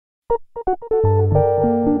Hey,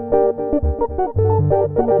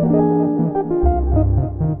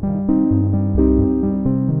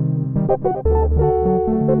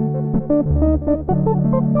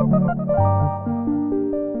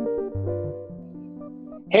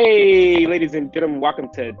 ladies and gentlemen, welcome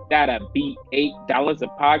to Data Beat $8, a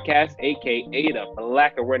podcast, aka the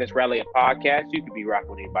Black Awareness Rally, a podcast. You could be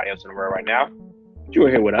rocking with anybody else in the world right now, but you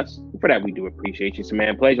are here with us. For that, we do appreciate you. So,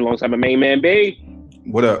 man, pleasure alongside my main man, B.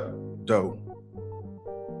 What up, Doe?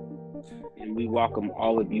 And we welcome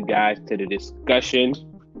all of you guys to the discussion.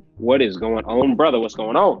 What is going on, brother? What's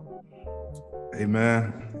going on? Hey,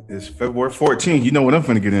 man, it's February 14th. You know what I'm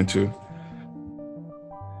finna get into.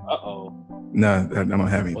 Uh-oh. Nah, I don't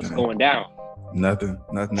have anything. What's going down? Nothing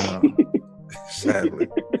at all. Sadly.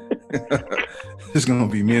 It's going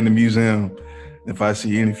to be me in the museum. If I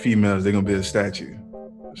see any females, they're going to be a statue.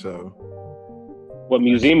 So. What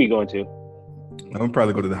museum you going to? I'm going to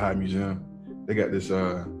probably go to the High Museum. They got this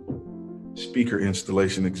speaker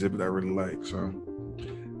installation exhibit I really like. So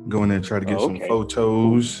go in there and try to get some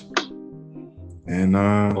photos. And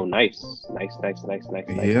nice.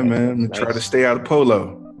 Yeah, man. Try to stay out of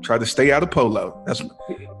polo.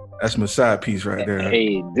 That's my side piece right there.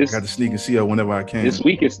 Hey, I got to sneak and see her whenever I can. This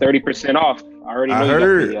week is 30% off. I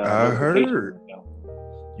heard.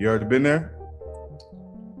 You already been there?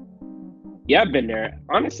 Yeah, I've been there.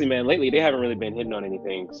 Honestly, man, lately they haven't really been hitting on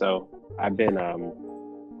anything, so I've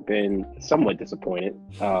been somewhat disappointed.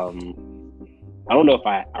 I don't know if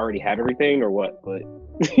I already have everything or what, but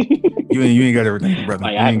you ain't got everything, brother.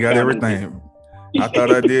 Like, you ain't got everything. I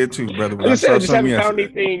thought I did too, brother. But I just haven't found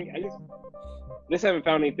anything. I just haven't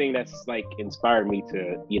found anything that's like inspired me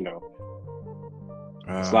to,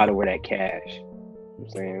 slide over that cash. You know what I'm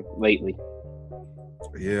saying lately.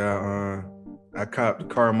 Yeah, I copped the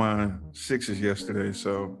Carmine 6s yesterday,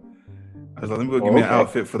 so I was like, let me go get me an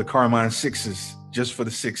outfit for the Carmine 6s, just for the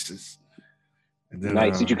 6s. And then,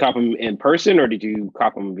 nice. Did you cop them in person or did you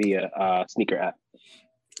cop them via sneaker app?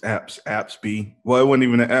 Apps B. Well, it wasn't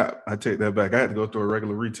even an app. I take that back. I had to go through a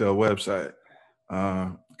regular retail website.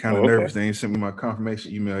 Kind of nervous. They ain't sent me my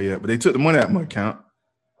confirmation email yet, but they took the money out of my account.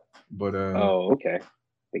 But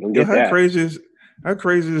they can get how that. How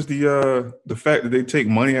crazy is the fact that they take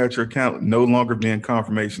money out your account no longer being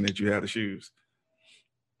confirmation that you had the shoes?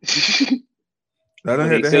 I done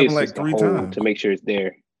had to happen like 3 times to make sure it's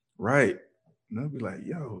there. Right. And I'll be like,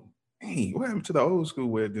 yo, hey, what happened to the old school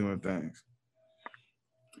way of doing things?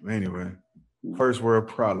 Anyway, first world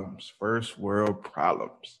problems.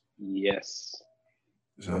 Yes.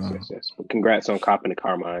 So, yes. Well, congrats on copping the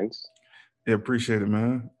Carmines. Yeah, appreciate it,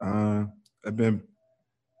 man. I've been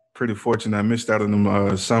pretty fortunate. I missed out on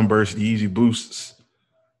them Sunburst Yeezy Boosts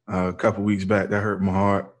a couple weeks back. That hurt my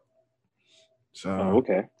heart. So,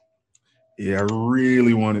 yeah, I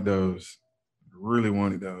really wanted those.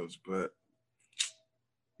 But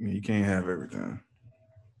you can't have everything.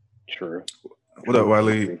 True. What up,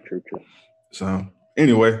 Wiley? True. So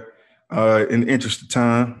anyway, in the interest of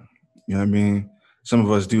time, you know what I mean? Some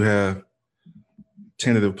of us do have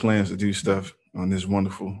tentative plans to do stuff on this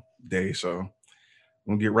wonderful day. So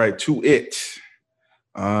we'll get right to it.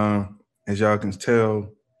 As y'all can tell,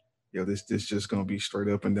 this just gonna be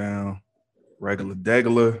straight up and down, regular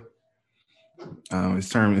degular. In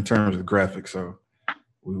terms of graphics. So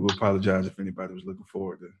we will apologize if anybody was looking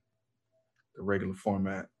forward to the regular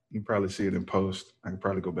format. You can probably see it in post. I can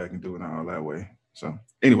probably go back and do it all that way. So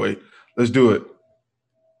anyway, let's do it.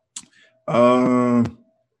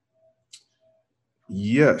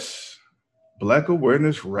 Yes. Black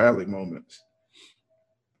Awareness Rally moments.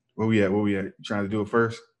 Where we at? You trying to do it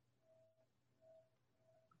first?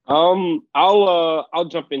 I'll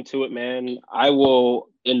jump into it, man. I will,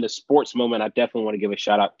 in the sports moment, I definitely want to give a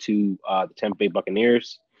shout out to the Tampa Bay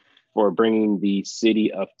Buccaneers for bringing the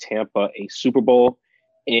city of Tampa a Super Bowl.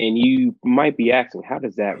 And you might be asking, how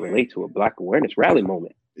does that relate to a Black Awareness Rally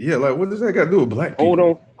moment? Yeah, like what does that got to do with black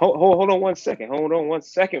people? Hold on one second,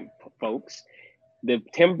 folks. The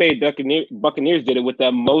Tampa Bay Buccaneers did it with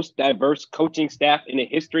the most diverse coaching staff in the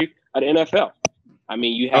history of the NFL. I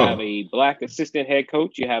mean, you have a black assistant head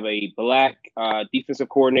coach, you have a black defensive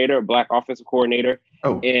coordinator, a black offensive coordinator.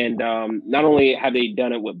 And not only have they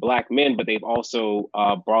done it with black men, but they've also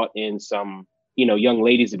brought in some, young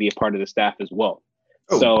ladies to be a part of the staff as well.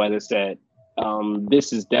 So as I said,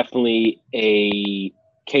 this is definitely a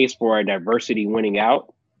case for a diversity winning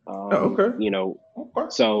out.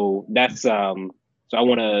 So that's so I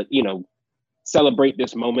want to, celebrate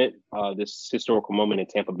this moment, this historical moment in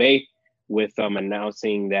Tampa Bay with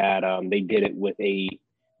announcing that they did it with a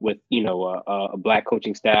black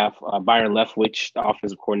coaching staff, Byron Leftwich, the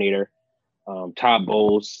offensive coordinator, Todd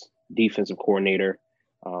Bowles, defensive coordinator.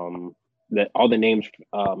 That all the names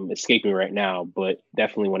escaping right now, but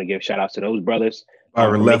definitely want to give shout outs to those brothers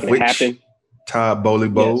for making it happen. Todd Bowley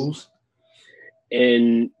Bowles. Yes.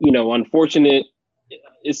 And unfortunate.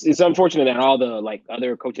 It's unfortunate that all the like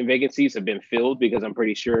other coaching vacancies have been filled, because I'm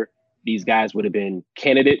pretty sure these guys would have been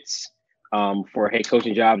candidates for head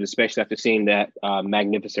coaching jobs, especially after seeing that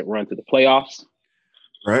magnificent run to the playoffs.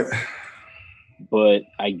 Right. But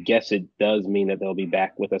I guess it does mean that they'll be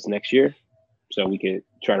back with us next year, so we could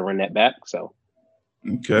try to run that back. So,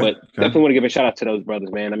 but definitely want to give a shout out to those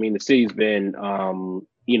brothers, man. I mean, the city's been,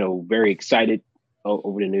 very excited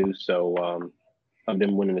over the news. So, of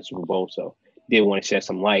them winning the Super Bowl. So, did want to shed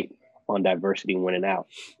some light on diversity winning out.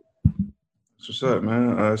 What's up,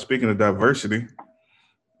 man? Speaking of diversity,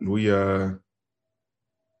 we had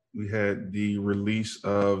the release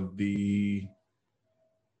of the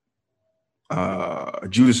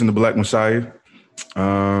Judas and the Black Messiah.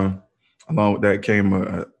 Along with that came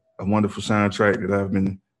a wonderful soundtrack that I've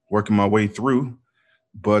been working my way through.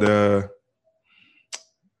 But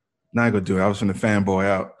not gonna do it. I was from the fanboy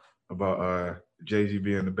out about Jay-Z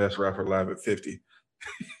being the best rapper alive at 50.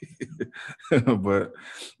 But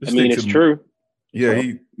I mean, it's true. Yeah,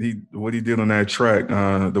 he what he did on that track,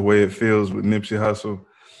 The Way It Feels with Nipsey Hussle.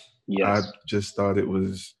 Yes. I just thought it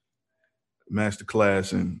was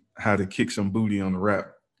masterclass in how to kick some booty on the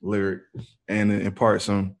rap lyric and impart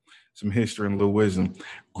some history and a little wisdom.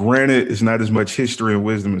 Granted, it's not as much history and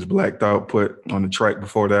wisdom as Black Thought put on the track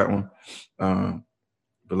before that one.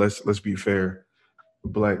 But let's be fair.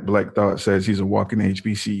 Black Thought says he's a walking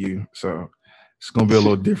HBCU, so it's gonna be a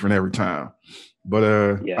little different every time. But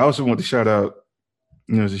I also want to shout out,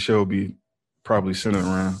 the show will be probably centered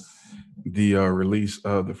around the release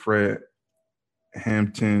of the Fred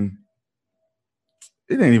Hampton.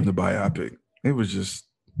 It ain't even a biopic. It was just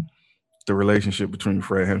the relationship between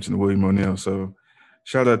Fred Hampton and William O'Neal. So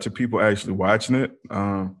shout out to people actually watching it.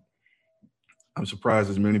 I'm surprised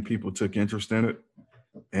as many people took interest in it.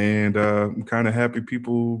 And I'm kind of happy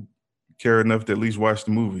people care enough to at least watch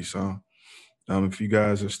the movie. So if you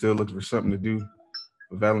guys are still looking for something to do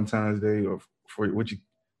for Valentine's Day or for with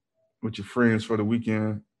your friends for the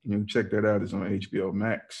weekend, you can check that out. It's on HBO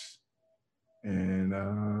Max. And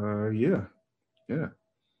yeah.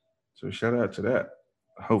 So shout out to that.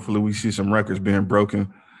 Hopefully we see some records being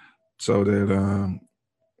broken so that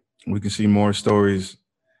we can see more stories,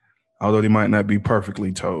 although they might not be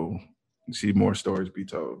perfectly told. See more stories be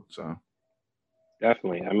told. So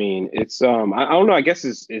definitely. I mean, it's I don't know. I guess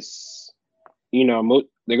it's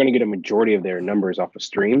they're going to get a majority of their numbers off of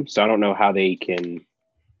stream. So I don't know how they can,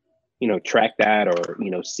 track that or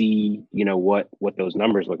see what those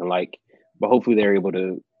numbers looking like. But hopefully they're able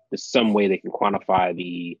to. There's some way they can quantify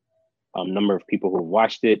the number of people who have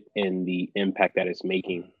watched it and the impact that it's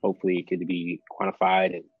making. Hopefully it could be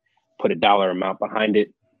quantified and put a dollar amount behind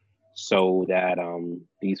it, so that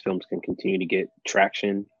these films can continue to get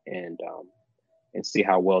traction and see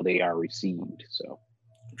how well they are received. So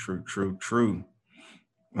true.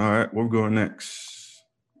 All right, where we going next?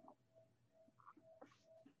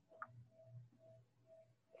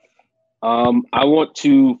 I want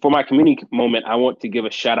to, for my community moment, I want to give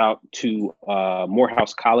a shout out to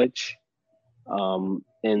Morehouse College.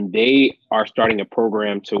 And they are starting a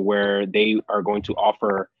program to where they are going to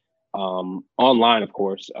offer online, of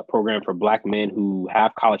course, a program for Black men who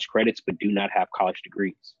have college credits but do not have college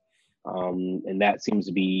degrees. And that seems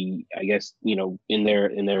to be, I guess, in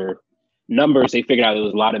their numbers, they figured out there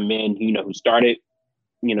was a lot of men, who started,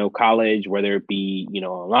 college, whether it be,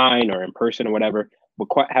 online or in person or whatever, but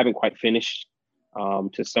haven't quite finished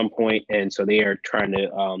to some point. And so they are trying to,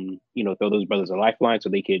 throw those brothers a lifeline so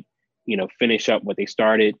they could, finish up what they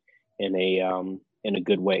started in a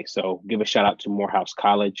good way. So give a shout out to Morehouse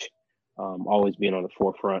College. Always being on the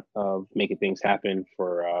forefront of making things happen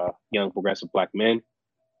for young progressive Black men.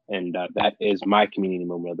 And that is my community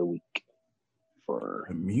moment of the week. For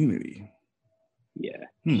community. Yeah,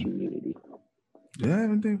 community. Did I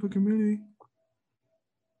have anything for community?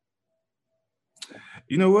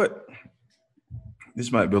 You know what?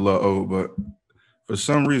 This might be a little old, but for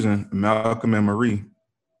some reason, Malcolm and Marie,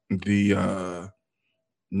 the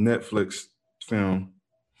Netflix film,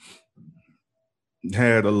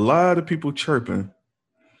 had a lot of people chirping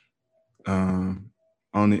on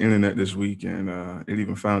the internet this week, and it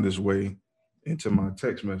even found its way into my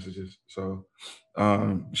text messages. So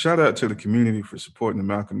shout out to the community for supporting the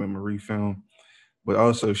Malcolm and Marie film, but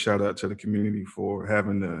also shout out to the community for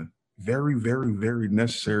having the very, very, very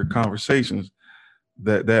necessary conversations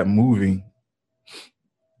that movie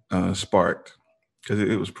sparked, because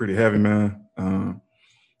it was pretty heavy, man.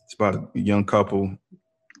 It's about a young couple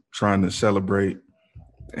trying to celebrate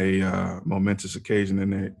a momentous occasion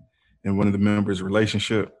in one of the members'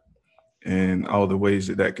 relationship and all the ways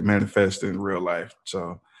that can manifest in real life.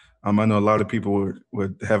 So I know a lot of people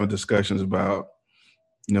were having discussions about,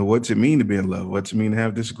 what's it mean to be in love? What's it mean to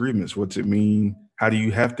have disagreements? What's it mean? How do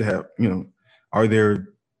you have to have, are there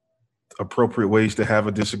appropriate ways to have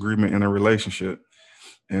a disagreement in a relationship?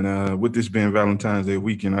 And with this being Valentine's Day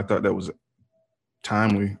weekend, I thought that was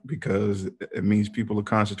timely because it means people are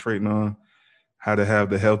concentrating on how to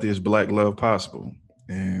have the healthiest Black love possible.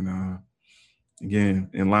 And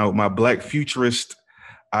again, in line with my Black futurist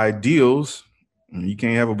ideals, you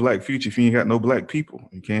can't have a Black future if you ain't got no Black people.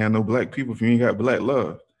 You can't have no Black people if you ain't got Black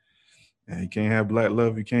love. And you can't have Black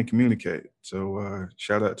love, you can't communicate. So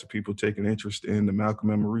shout out to people taking interest in the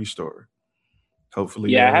Malcolm and Marie story.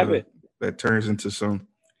 Hopefully I have it. That turns into some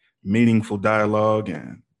meaningful dialogue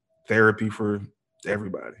and therapy for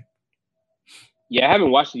everybody. Yeah, I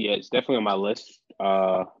haven't watched it yet. It's definitely on my list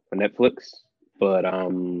for Netflix. But,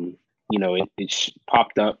 it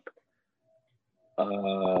popped up,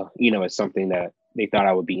 as something that they thought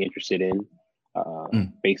I would be interested in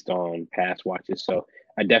based on past watches. So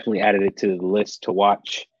I definitely added it to the list to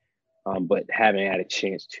watch, but haven't had a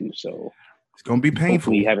chance to. So it's going to be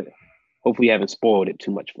painful. Hopefully you haven't spoiled it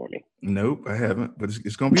too much for me. Nope, I haven't, but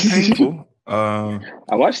it's going to be painful. I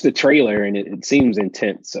watched the trailer and it seems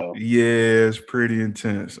intense. So yeah, it's pretty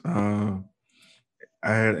intense. I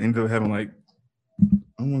had ended up having I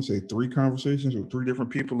want to say 3 conversations with 3 different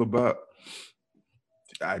people about.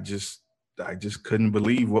 I just couldn't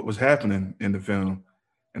believe what was happening in the film,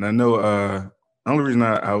 and I know the only reason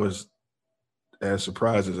I was as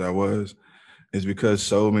surprised as I was is because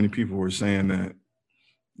so many people were saying that.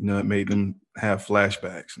 It made them have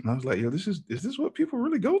flashbacks. And I was like, yo, is this what people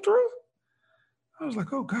really go through? I was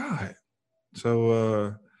like, oh God.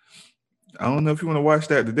 So I don't know if you want to watch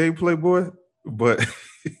that today, Playboy, but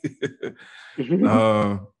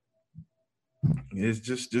it's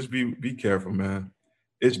just be careful, man.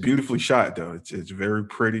 It's beautifully shot though. It's very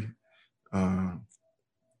pretty. I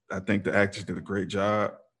think the actors did a great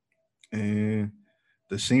job. And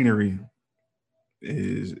the scenery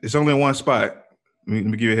it's only in one spot. Let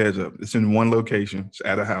me give you a heads up. It's in one location. It's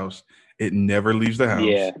at a house. It never leaves the house.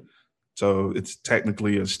 Yeah. So it's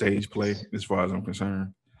technically a stage play as far as I'm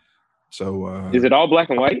concerned. So is it all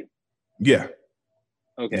black and white? Yeah.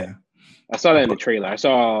 Okay. Yeah. I saw that in the trailer. I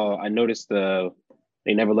noticed they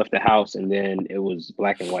never left the house and then it was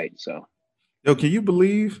black and white. So yo, can you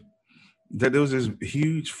believe that there was this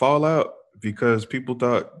huge fallout because people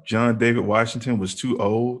thought John David Washington was too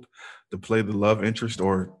old to play the love interest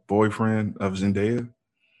or boyfriend of Zendaya?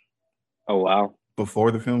 Oh, wow.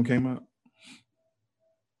 Before the film came out?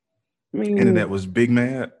 I mean, Internet was big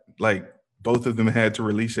mad. Both of them had to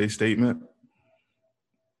release a statement.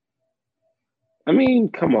 I mean,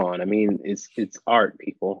 come on. I mean, it's art,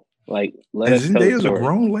 people. Let us tell Zendaya's the a story.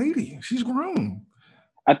 grown lady. She's grown.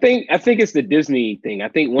 I think it's the Disney thing. I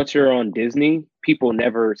think once you're on Disney, people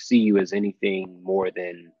never see you as anything more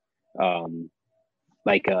than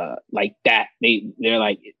like that. They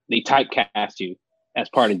typecast you as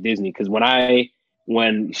part of Disney. Because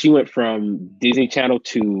when she went from Disney Channel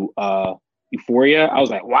to Euphoria, I was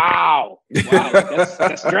like, wow,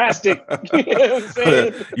 that's drastic. You know what I'm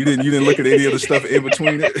saying? You didn't look at any of the stuff in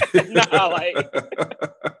between it? Nah,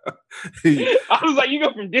 I was like, you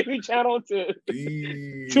go from Disney Channel to a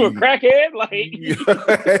crackhead?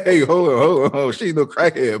 Hey, hold on. She ain't no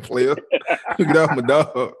crackhead, player. Get off my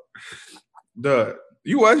dog. Duh.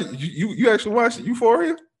 You actually watched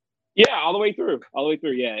Euphoria? Yeah, all the way through.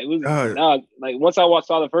 Yeah, it was once I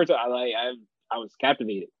saw the first one, I was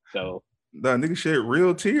captivated. So nigga shed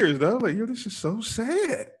real tears, though. Yo, this is so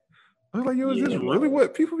sad. I was like, yo, is this really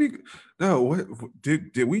what people be? No, what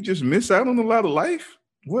did we just miss out on a lot of life?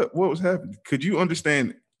 What was happening? Could you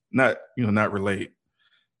understand? Not relate,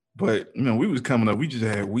 but we was coming up. We just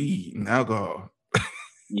had weed and alcohol.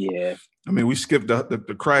 Yeah, I mean, we skipped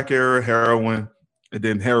the crack era, heroin, and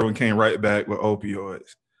then heroin came right back with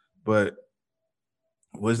opioids. But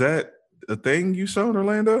was that a thing you saw in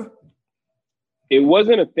Orlando? It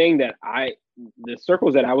wasn't a thing that the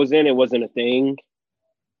circles that I was in, it wasn't a thing.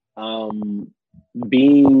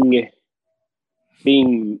 Being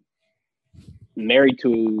married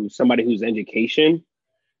to somebody who's education.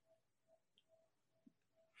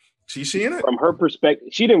 She's seeing it? From her perspective,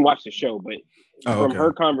 she didn't watch the show, but from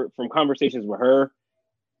her from conversations with her,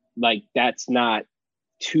 that's not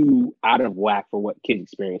too out of whack for what kids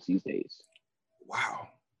experience these days. Wow.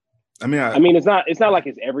 I mean, it's not like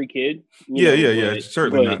it's every kid. Yeah. It's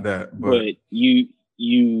certainly not that. But you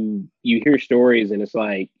hear stories and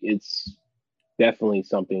it's definitely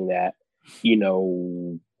something that, you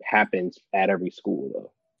know, happens at every school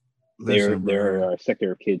though. Listen, There bro. are a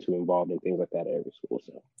sector of kids who are involved in things like that at every school.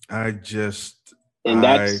 So I just and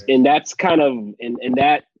I that's kind of and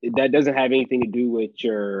that doesn't have anything to do with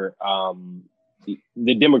your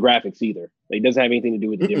the demographics either. It doesn't have anything to do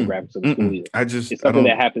with the demographics of the school either. It's I something that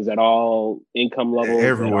don't happens at all income levels, at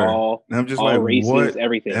everywhere. And I'm just all like, races, what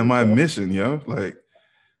everything. am I So missing, yo? Like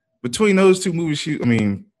between those two movies,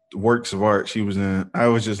 works of art she was in, I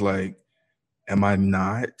was just like, am I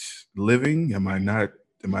not living? Am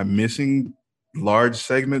I missing large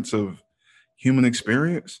segments of human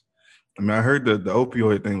experience? I mean, I heard the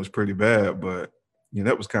opioid thing was pretty bad, but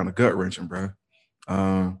that was kind of gut wrenching, bro.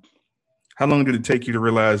 Um, how long did it take you to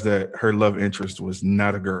realize that her love interest was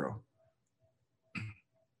not a girl?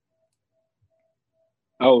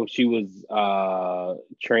 oh, she was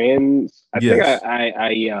trans. I think Yes.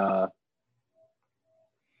 I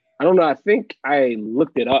don't know. I think I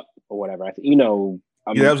looked it up or whatever. You know,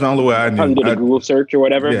 Yeah, that was the only way I I probably knew. did a Google search or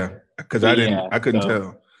whatever. Yeah, because But yeah, I couldn't so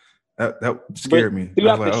tell. That but scared me. I was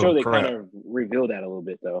throughout like, the oh show, they kind crap. of revealed that a little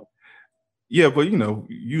bit though. Yeah, but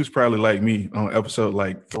you was probably like me on episode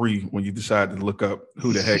like 3 when you decided to look up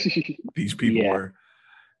who the heck these people Yeah, were, and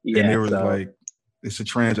yeah. they was So like, "It's a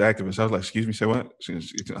trans activist." I was like, "Excuse me, say what?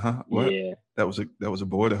 Huh? What? yeah. That was a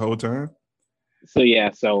boy the whole time." So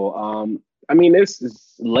yeah. So I mean, this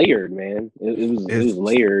is layered, man. It was It's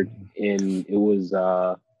layered, and it was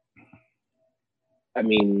I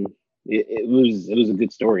mean, it was a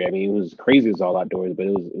good story. I mean, it was crazy as all outdoors, but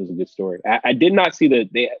it was a good story. I did not see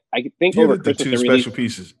I think yeah, over the Christmas two they special released.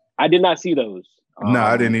 pieces. I did not see those. No,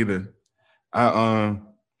 I didn't either. I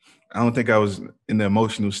I don't think I was in the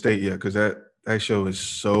emotional state yet because that show is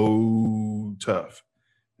so tough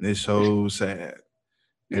and it's so sad,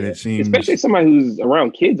 and Yeah, it especially seems somebody who's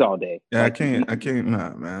around kids all day. yeah, Like I can't,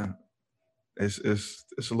 nah, man. It's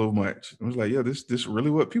a little much. I was like, yeah, this really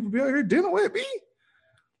what people be out here dealing with, me.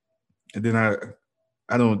 And then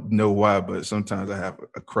I don't know why, but sometimes I have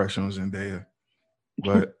a crush on Zendaya.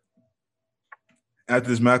 But after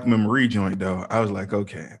this Malcolm and Marie joint, though, I was like,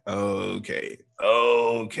 okay.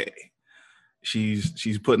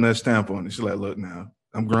 She's putting that stamp on it. She's like, look now,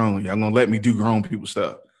 I'm grown. Y'all gonna let me do grown people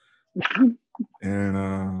stuff. And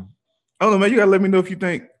I don't know, man. You gotta let me know if you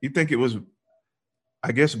think it was,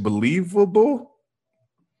 I guess, believable,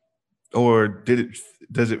 or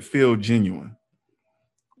does it feel genuine?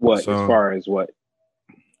 what as So, far as what?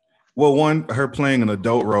 well, one, her playing an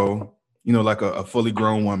adult role, like a fully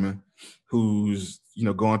grown woman who's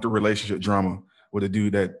going through relationship drama with a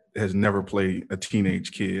dude that has never played a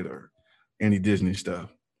teenage kid or any Disney stuff.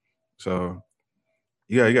 So,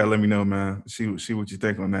 yeah, you gotta let me know, man. See what you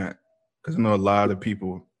think on that, because I know a lot of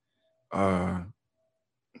people. I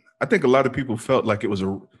think a lot of people felt like it was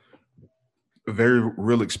a very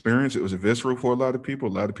real experience. It was a visceral for a lot of people.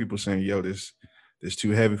 A lot of people saying, "Yo, this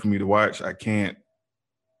too heavy for me to watch. I can't."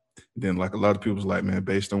 Then, like a lot of people's like, "Man,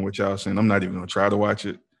 based on what y'all saying, I'm not even gonna try to watch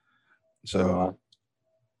it." So,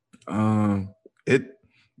 it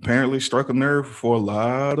apparently struck a nerve for a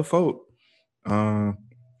lot of folk. Um,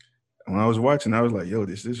 when I was watching, I was like, "Yo,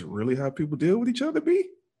 this really how people deal with each other?" Be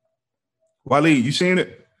Wally, you seen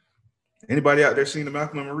it? Anybody out there seen the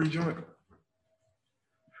Malcolm and Marie joint?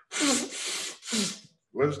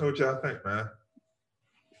 Let us know what y'all think, man.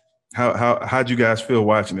 How'd you guys feel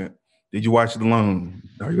watching it? Did you watch it alone?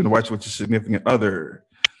 Are you gonna watch it with your significant other?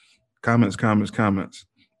 Comments.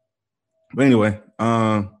 But anyway,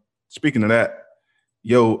 speaking of that,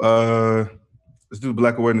 yo, let's do the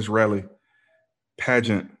Black Awareness Rally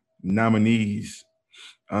pageant nominees.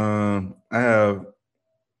 I have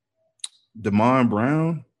Damon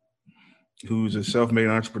Brown, who's a self-made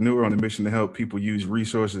entrepreneur on a mission to help people use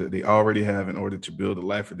resources that they already have in order to build a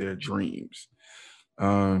life of their dreams.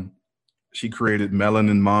 She created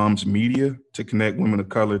Melanin Moms Media to connect women of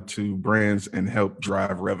color to brands and help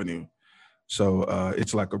drive revenue. So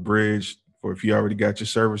it's like a bridge for if you already got your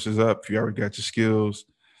services up, if you already got your skills,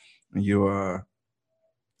 and you're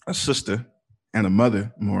a sister and a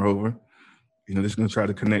mother, moreover, this is going to try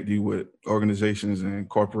to connect you with organizations and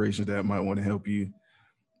corporations that might want to help you,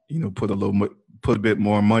 put a bit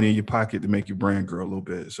more money in your pocket to make your brand grow a little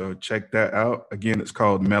bit. So check that out. Again, it's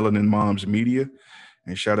called Melanin Moms Media,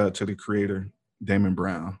 and shout out to the creator, Damon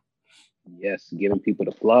Brown. Yes, giving people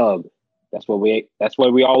the plug. That's what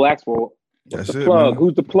we all ask for. What's That's the it, plug? man.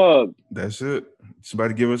 Who's the plug? That's it.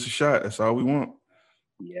 Somebody give us a shot. That's all we want.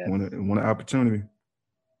 Yes. Want an opportunity.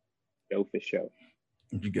 Show for show.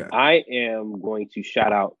 You got it. I am going to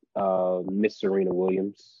shout out Miss Serena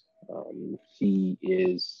Williams. She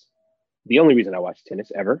is the only reason I watch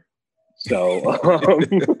tennis ever. So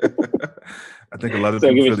I think a lot of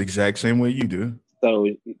people feel the exact same way you do. So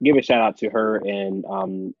give a shout out to her and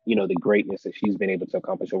the greatness that she's been able to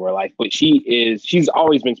accomplish over her life. But she's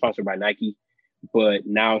always been sponsored by Nike, but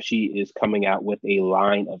now she is coming out with a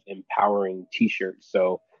line of empowering t-shirts.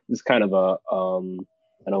 So this is kind of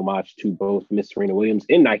an homage to both Miss Serena Williams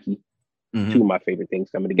and Nike, two of my favorite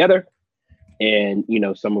things coming together. And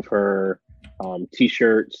some of her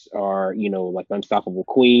t-shirts are like Unstoppable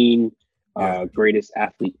Queen, greatest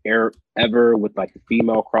athlete ever with like the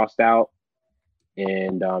female crossed out,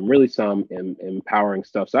 and really some empowering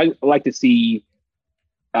stuff. So I like to see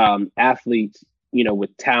athletes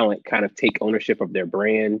with talent kind of take ownership of their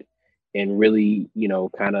brand and really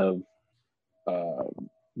kind of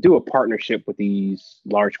do a partnership with these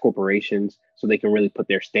large corporations so they can really put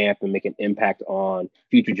their stamp and make an impact on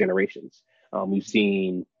future generations. We've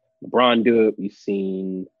seen LeBron do it. We've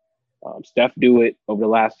seen Steph do it over the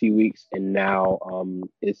last few weeks. And now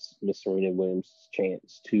it's Miss Serena Williams'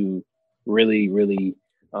 chance to really, really,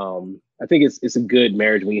 I think it's a good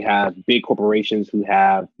marriage when you have big corporations who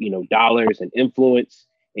have, dollars and influence,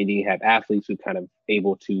 and then you have athletes who kind of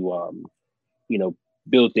able to,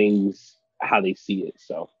 build things how they see it.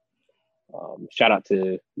 So shout out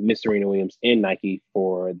to Miss Serena Williams and Nike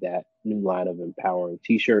for that new line of empowering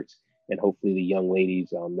t-shirts. And hopefully the young ladies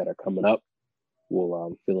that are coming up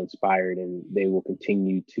will feel inspired and they will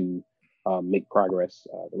continue to make progress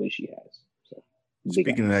the way she has. So,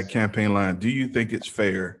 speaking of that campaign line, do you think it's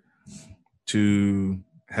fair to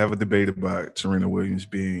have a debate about Serena Williams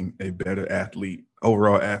being a better athlete,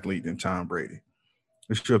 overall athlete than Tom Brady?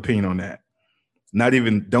 What's your opinion on that?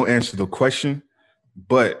 Don't answer the question,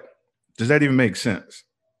 but does that even make sense?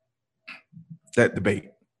 That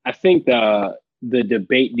debate. I think the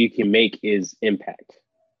debate you can make is impact.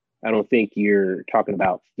 I don't think you're talking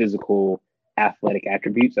about physical athletic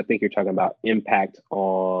attributes. I think you're talking about impact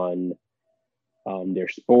on their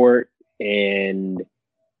sport and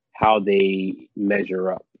how they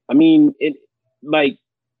measure up. I mean,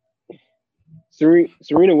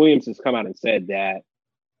 Serena Williams has come out and said that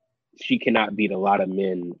she cannot beat a lot of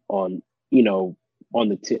men on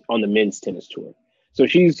the men's tennis tour. So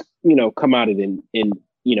she's come out and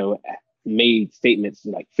made statements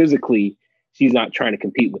like physically she's not trying to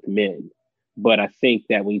compete with men. But I think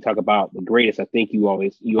that when you talk about the greatest, I think you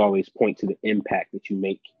always point to the impact that you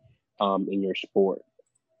make in your sport.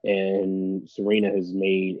 And Serena has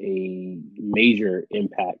made a major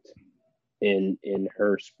impact in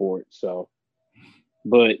her sport. So,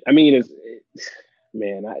 but I mean,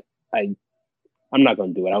 I'm not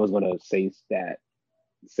going to do it. I was going to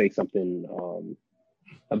say something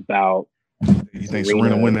about. You think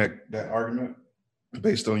Serena win that argument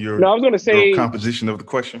based on your? No, I was going to say your composition of the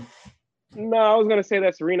question. No, I was going to say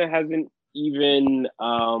that Serena hasn't even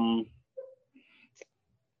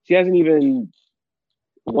she hasn't even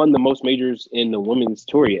won the most majors in the women's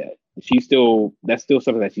tour yet. That's still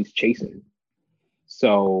something that she's chasing.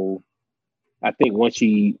 So I think once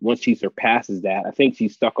she surpasses that, I think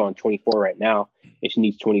she's stuck on 24 right now, and she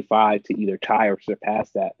needs 25 to either tie or surpass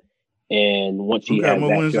that. And once she has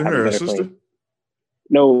that, she'll have a better claim.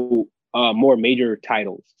 No, more major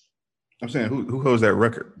titles. I'm saying who holds that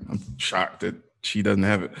record? I'm shocked that she doesn't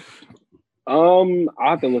have it. I'll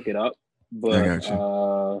have to look it up, but I got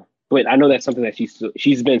you. But I know that's something that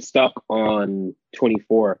she's been stuck on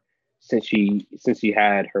 24 since she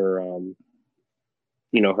had her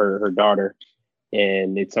her daughter,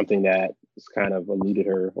 and it's something that has kind of eluded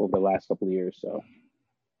her over the last couple of years. So,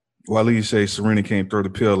 well, you say Serena can't throw the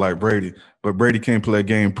pill like Brady, but Brady can't play a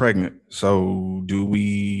game pregnant. So, do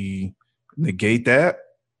we negate that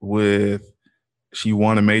with she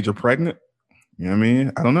won a major pregnant? You know what I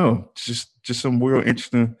mean? I don't know. It's just some real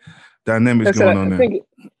interesting dynamics going on there.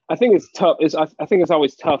 I think it's tough. I think it's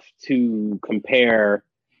always tough to compare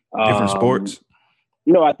different sports.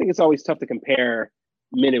 No, I think it's always tough to compare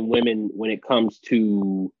men and women when it comes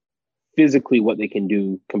to physically what they can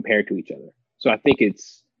do compared to each other. So I think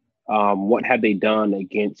it's what have they done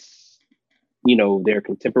against their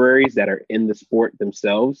contemporaries that are in the sport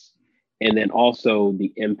themselves, and then also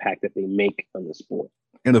the impact that they make on the sport.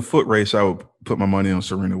 In the foot race, I would put my money on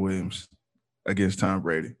Serena Williams against Tom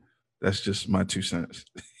Brady. That's just my 2 cents.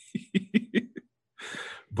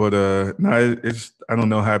 But no, I don't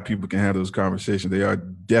know how people can have those conversations. They are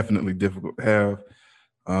definitely difficult to have.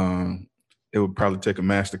 It would probably take a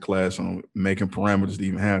master class on making parameters to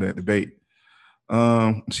even have that debate.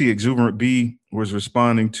 See, Exuberant B was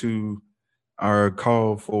responding to our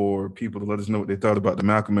call for people to let us know what they thought about the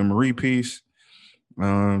Malcolm and Marie piece.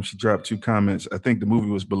 She dropped 2 comments. I think the movie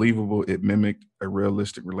was believable. It mimicked a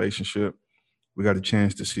realistic relationship. We got a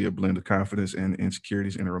chance to see a blend of confidence and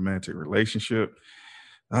insecurities in a romantic relationship.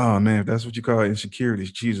 Oh man, if that's what you call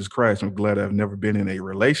insecurities, Jesus Christ, I'm glad I've never been in a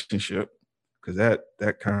relationship because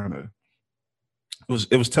that kind of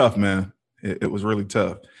it was tough, man. It was really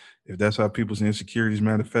tough. If that's how people's insecurities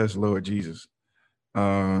manifest, Lord Jesus.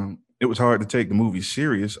 It was hard to take the movie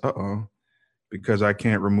serious, because I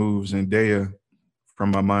can't remove Zendaya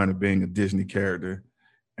from my mind of being a Disney character.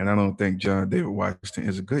 And I don't think John David Washington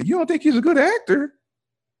is a good. You don't think he's a good actor?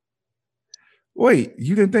 Wait,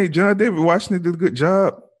 you didn't think John David Washington did a good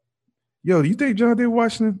job? Yo, do you think John David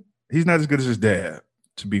Washington? He's not as good as his dad,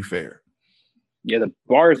 to be fair. Yeah, the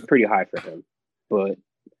bar is pretty high for him. But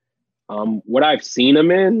what I've seen him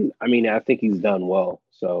in, I mean, I think he's done well.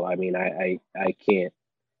 So I mean, I can't.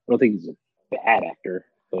 I don't think he's a bad actor,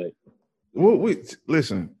 but Well, wait,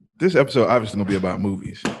 listen. This episode obviously gonna be about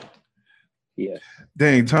movies. yeah.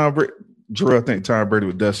 Dang, Tom Brady. Drew, I think Tom Brady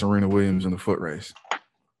would dust Serena Williams in the foot race.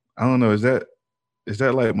 I don't know. Is that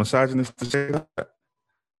like misogynist to say that?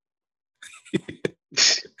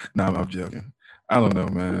 No, I'm joking. I don't know,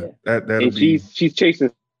 man. Yeah. That'll And be. she's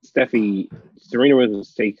chasing Steffi. Serena Williams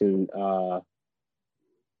is chasing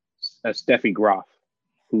Steffi Graf,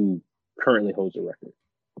 who currently holds the record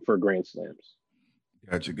for Grand Slams.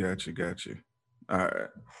 Got you. All right.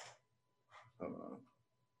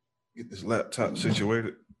 Get this laptop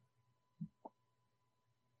situated.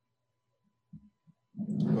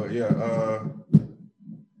 But yeah,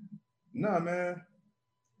 nah, man.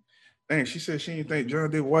 Dang, she said she didn't think John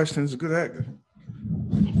David Washington's a good actor.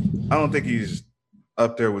 I don't think he's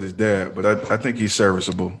up there with his dad, but I think he's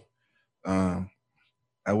serviceable. I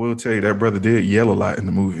will tell you that brother did yell a lot in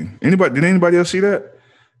the movie. Did anybody else see that?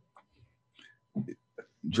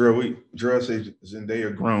 Drew said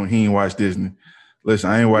Zendaya grown. He ain't watched Disney.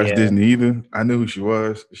 Listen, I ain't watched Disney either. I knew who she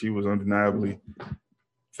was. She was undeniably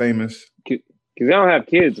famous. Because I don't have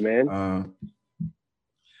kids, man.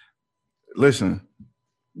 Listen.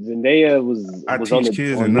 Zendaya was I teach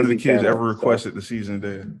kids, and none of the kids ever requested to see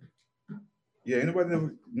Zendaya. Yeah,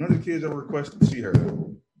 none of the kids ever requested to see her.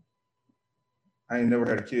 I ain't never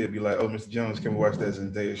had a kid be like, "Oh, Mr. Jones, can we watch that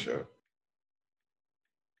Zendaya show?"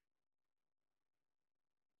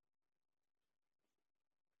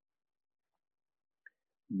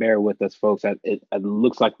 Bear with us, folks. It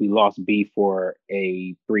looks like we lost B for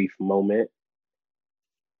a brief moment.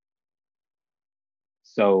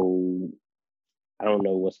 So I don't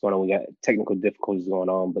know what's going on. We got technical difficulties going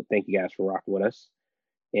on, but thank you guys for rocking with us.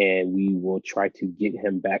 And we will try to get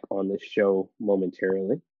him back on the show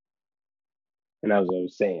momentarily. And as I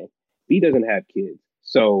was saying, B doesn't have kids.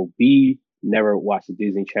 So B never watched the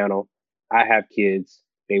Disney Channel. I have kids.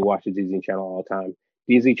 They watch the Disney Channel all the time.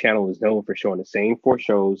 Disney Channel is known for showing the same 4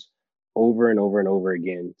 shows over and over and over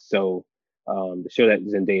again. So the show that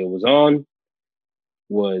Zendaya was on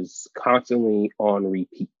was constantly on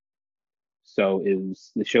repeat. So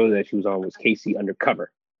the show that she was on was Casey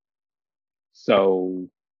Undercover. So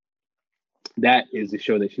that is the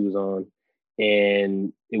show that she was on,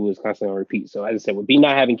 and it was constantly on repeat. So as I said, with B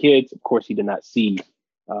not having kids, of course, he did not see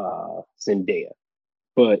Zendaya.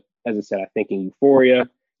 But as I said, I think in Euphoria,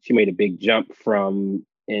 she made a big jump from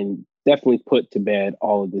and definitely put to bed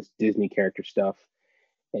all of this Disney character stuff.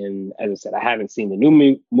 And as I said, I haven't seen the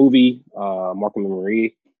new movie, Malcolm and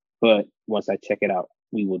Marie, but once I check it out,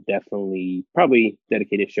 we will definitely probably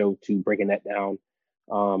dedicate a show to breaking that down.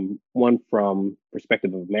 One from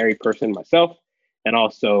perspective of a married person, myself, and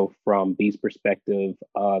also from B's perspective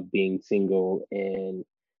of being single and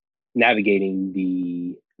navigating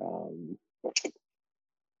the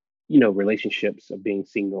relationships of being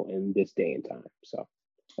single in this day and time. So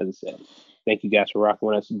as I said, thank you guys for rocking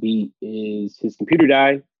with us. B is his computer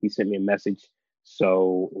died. He sent me a message.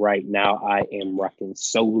 So right now I am rocking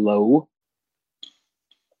solo.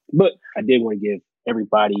 But I did want to give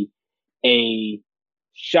everybody a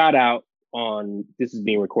shout out on, this is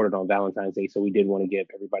being recorded on Valentine's Day. So we did want to give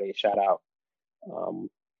everybody a shout out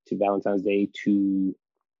to Valentine's Day, to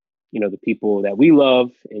the people that we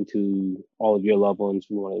love, and to all of your loved ones.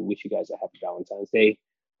 We want to wish you guys a happy Valentine's Day.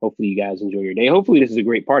 Hopefully you guys enjoy your day. Hopefully this is a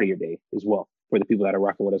great part of your day as well for the people that are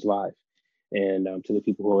rocking with us live, and to the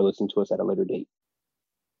people who are listening to us at a later date.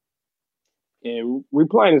 And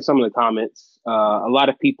replying to some of the comments, a lot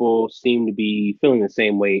of people seem to be feeling the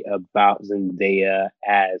same way about Zendaya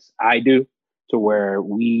as I do, to where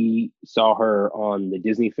we saw her on the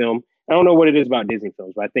Disney film. I don't know what it is about Disney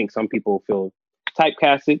films, but I think some people feel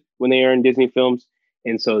typecasted when they are in Disney films.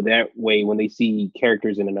 And so that way, when they see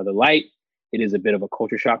characters in another light, it is a bit of a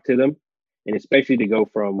culture shock to them. And especially to go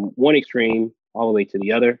from one extreme all the way to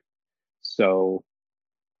the other. So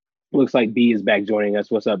looks like B is back joining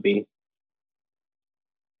us. What's up, B?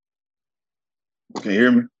 Can you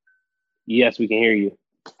hear me? Yes, we can hear you.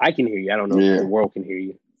 I can hear you. I don't know if the world can hear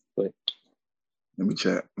you, but let me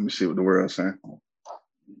chat. Let me see what the world's saying.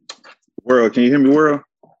 World, can you hear me, world?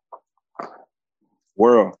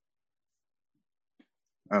 World.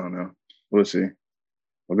 I don't know. We'll see.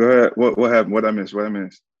 Well, go ahead. What happened? What I missed?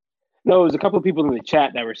 No, there's a couple of people in the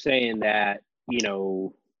chat that were saying that,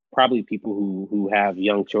 probably people who have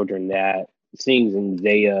young children, that seeing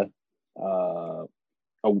Zendaya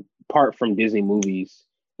apart from Disney movies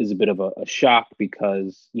is a bit of a shock,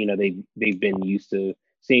 because they've been used to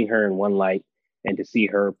seeing her in one light, and to see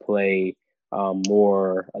her play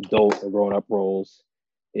more adult or grown up roles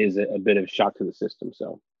is a bit of a shock to the system.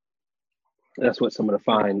 So that's what some of the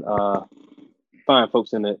fine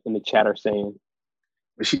folks in the chat are saying.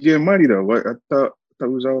 But she getting money though. What I thought it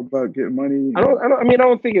was all about getting money. I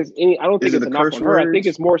don't think it's a knock on her. I think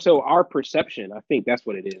it's more so our perception. I think that's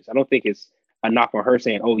what it is. I don't think it's a knock on her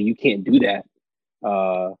saying, "Oh, you can't do that,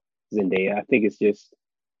 Zendaya." I think it's just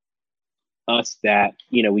us that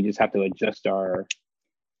we just have to adjust our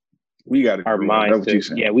minds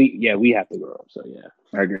to we have to grow up. So yeah,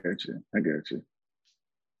 I get you.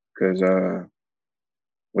 Because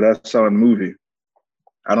what I saw in the movie,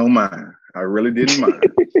 I don't mind. I really didn't mind.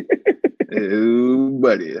 Oh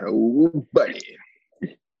buddy.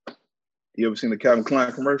 You ever seen the Calvin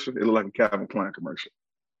Klein commercial? It looked like a Calvin Klein commercial.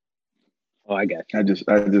 Oh, I got you. I just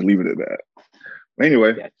leave it at that. But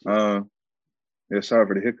anyway, sorry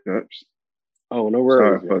for the hiccups. Oh, no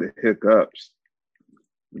worries. Sorry for the hiccups.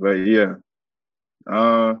 But yeah.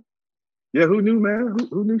 Who knew, man?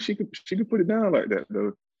 Who knew she could put it down like that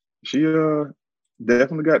though? She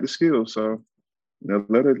definitely got the skills, so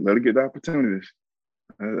let her get the opportunities.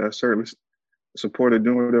 I certainly support her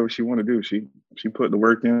doing whatever she want to do. She put the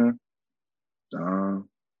work in.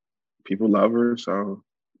 People love her, so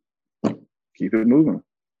keep it moving.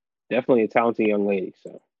 Definitely a talented young lady.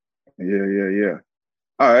 So yeah.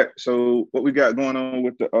 All right. So what we got going on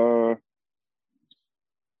with the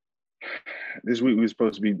this week? We're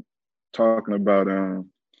supposed to be talking about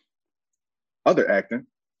other acting,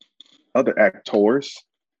 other actors,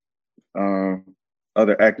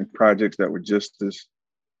 other acting projects that were just as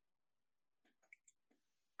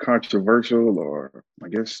controversial, or I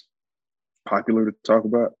guess popular to talk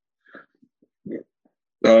about.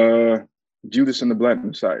 Judas and the Black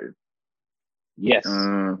Messiah. Yes.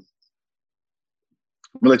 I'm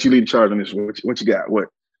gonna let you lead the charge on this. What you got?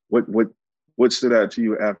 What stood out to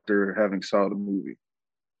you after having saw the movie?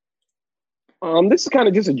 This is kind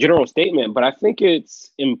of just a general statement, but I think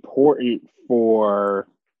it's important for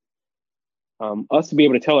us to be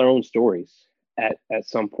able to tell our own stories at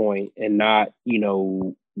some point, and not,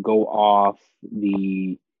 go off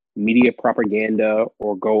the media propaganda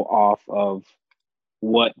or go off of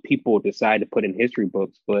what people decide to put in history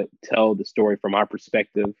books, but tell the story from our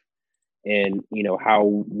perspective, and how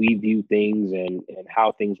we view things, and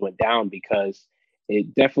how things went down, because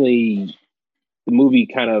it definitely, the movie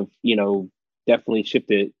kind of, definitely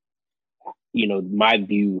shifted, my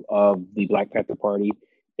view of the Black Panther Party.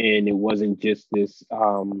 And it wasn't just this,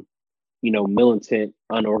 militant,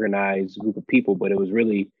 unorganized group of people, but it was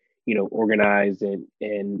really, organized,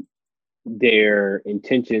 and their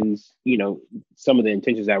intentions, some of the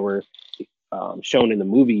intentions that were shown in the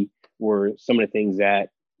movie were some of the things that,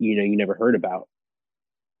 you never heard about.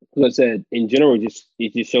 As I said, in general,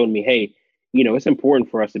 it just showed me, hey, it's important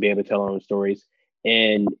for us to be able to tell our own stories.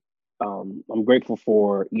 And I'm grateful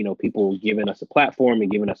for, people giving us a platform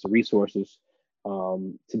and giving us the resources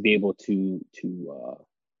to be able to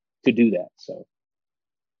do that. So,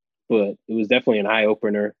 but it was definitely an eye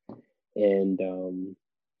opener, and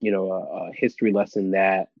a history lesson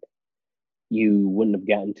that you wouldn't have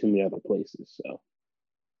gotten too many other places. So,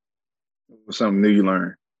 something new you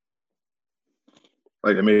learned,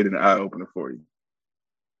 like it made an eye opener for you.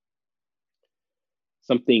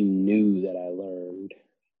 Something new that I learned.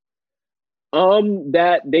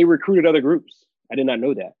 That they recruited other groups. I did not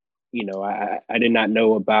know that. I did not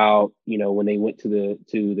know about, when they went to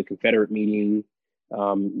the Confederate meeting,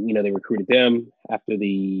 they recruited them after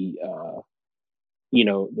the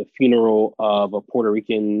funeral of a Puerto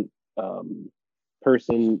Rican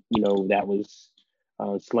person, that was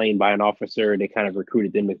slain by an officer. They kind of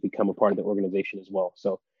recruited them to become a part of the organization as well.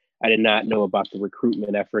 So I did not know about the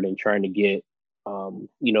recruitment effort and trying to get, the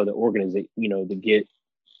organization, to get,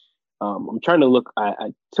 I'm trying to look,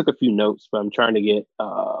 I took a few notes, but I'm trying to get,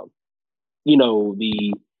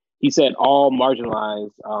 he said all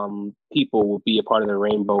marginalized people will be a part of the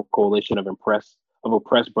Rainbow Coalition of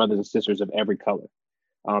oppressed brothers and sisters of every color.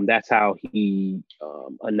 That's how he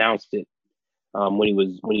announced it.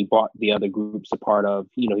 when he brought the other groups a part of,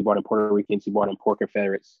 he brought in Puerto Ricans, he brought in poor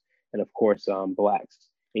Confederates, and of course blacks.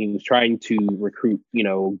 And he was trying to recruit,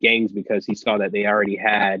 gangs because he saw that they already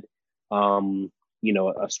had, a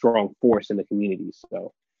strong force in the community.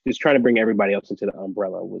 So just trying to bring everybody else into the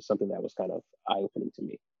umbrella was something that was kind of eye-opening to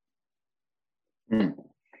me.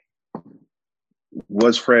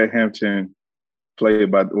 Was Fred Hampton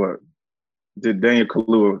played by what? Did Daniel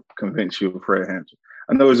Kaluuya convince you of Fred Hampton?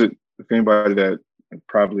 I know if anybody that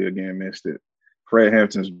probably again missed it, Fred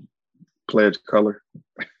Hampton's pledge color.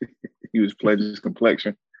 He was pledge's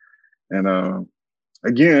complexion. And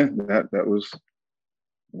again, that was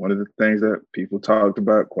one of the things that people talked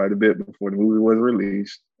about quite a bit before the movie was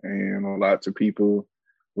released. And lots of people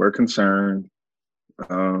were concerned.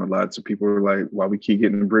 Lots of people were like, why we keep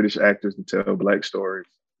getting British actors to tell Black stories?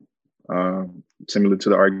 Similar to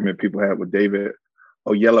the argument people had with David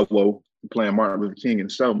Oyelowo playing Martin Luther King in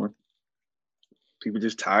Selma. People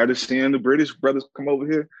just tired of seeing the British brothers come over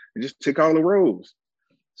here and just take all the roles.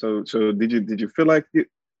 So did you feel like he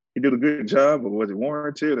did a good job, or was it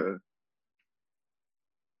warranted?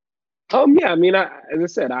 Yeah, I mean, as I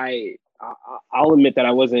said, I'll admit that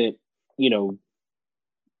I wasn't,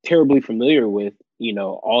 terribly familiar with,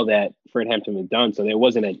 all that Fred Hampton had done. So there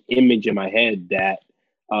wasn't an image in my head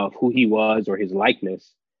of who he was or his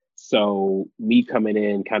likeness. So me coming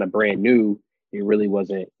in kind of brand new, it really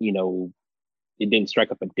wasn't, it didn't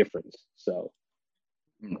strike up a difference. So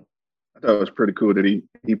I thought it was pretty cool that he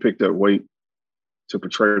picked up weight to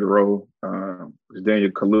portray the role.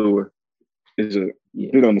 Daniel Kaluuya is a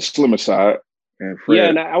bit on the slimmer side. And Fred,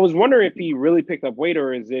 and I was wondering if he really picked up weight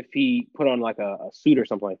or as if he put on like a suit or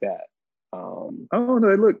something like that. Oh no,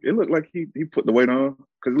 it looked like he put the weight on,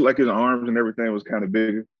 because it looked like his arms and everything was kind of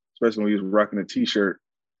bigger, especially when he was rocking a t-shirt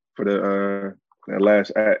for that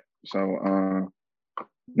last act. So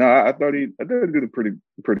no, I thought he did a pretty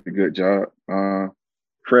good job.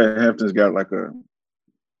 Fred Hampton's got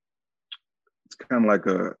it's kind of like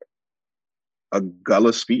a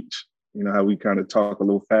gullah speech. You know how we kind of talk a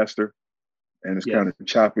little faster, and it's kind of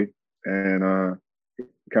choppy, and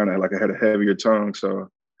kind of like I had a heavier tongue. So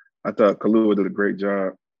I thought Kaluuya did a great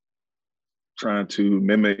job trying to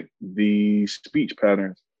mimic the speech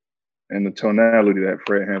patterns and the tonality that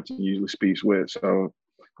Fred Hampton usually speaks with. So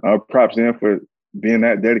props to him for being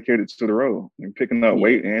that dedicated to the role and picking up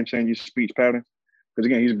weight and changing speech patterns. Because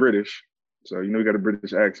again, he's British, so he got a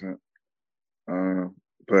British accent.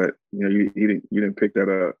 But you didn't pick that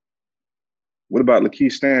up. What about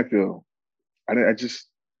Lakeith Stanfield? I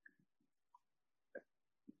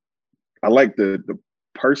like the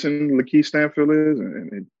person Lakeith Stanfield is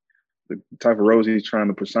and the type of roles he's trying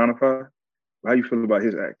to personify. How you feel about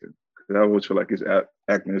his acting? Because I always feel like his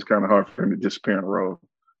acting is kind of hard for him to disappear in a role,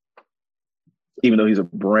 even though he's a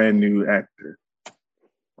brand new actor.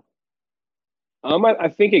 I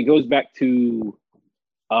think it goes back to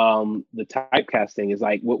the typecasting is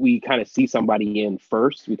like what we kind of see somebody in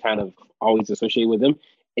first, we kind of always associate with them.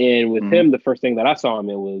 And with him, the first thing that I saw him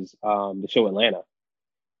in was the show Atlanta.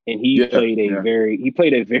 And he played a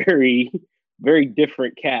very, very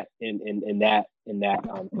different cat in that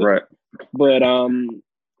film. Right. But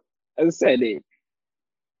as I said,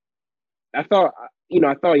 I thought he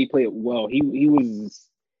played it well. It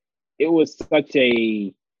was such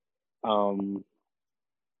a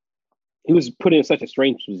he was put in such a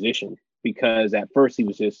strange position because at first he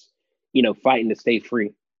was just, fighting to stay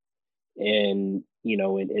free. And,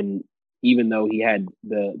 and even though he had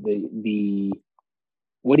the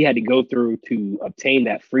what he had to go through to obtain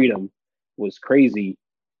that freedom was crazy.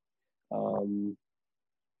 But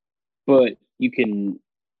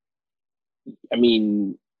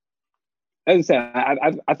as I said,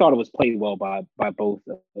 I thought it was played well by both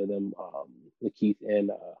of them, Lakeith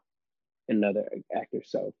and another actor.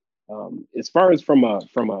 So as far as from a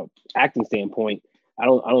acting standpoint, I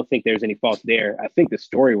don't think there's any faults there. I think the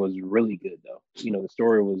story was really good though. The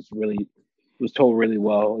story was told really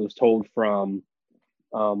well. It was told from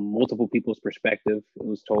multiple people's perspective. It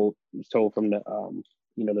was told from the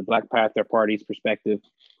the Black Panther Party's perspective.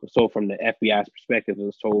 It was told from the FBI's perspective. It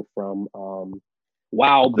was told from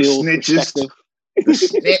Wild Bill's perspective. The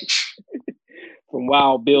snitch. From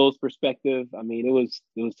Wild Bill's perspective. I mean, it was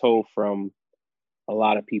told from a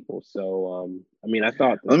lot of people. So I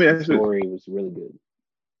thought the story was really good.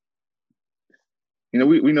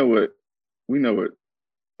 We know what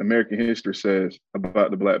American history says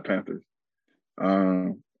about the Black Panthers.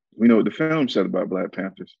 We know what the film said about Black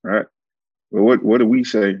Panthers, right? But what do we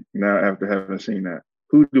say now after having seen that?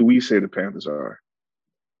 Who do we say the Panthers are?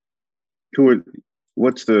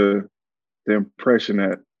 What's the impression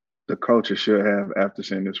that the culture should have after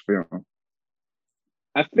seeing this film?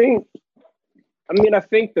 I think. I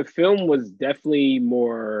think the film was definitely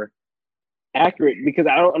more accurate because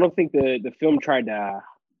I don't think the film tried to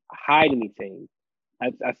hide anything.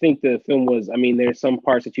 I think the film was. I mean, there's some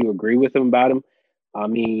parts that you agree with him about him. I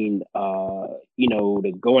mean,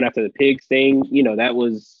 the going after the pigs thing. That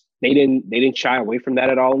was they didn't shy away from that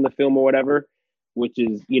at all in the film or whatever, which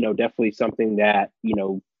is definitely something that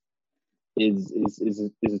is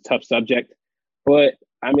a tough subject. But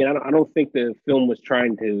I mean, I don't think the film was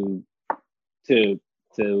trying to to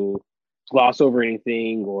gloss over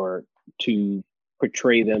anything or to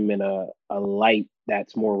portray them in a light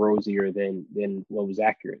that's more rosier than what was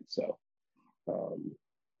accurate. So,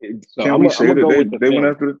 Can we say that they went film.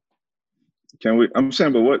 after? Can we? I'm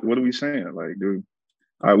saying, but what are we saying? Like, dude,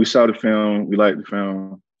 all right, we saw the film, we liked the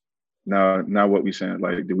film. Now what we saying?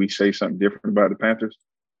 Like, did we say something different about the Panthers?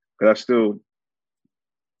 Because I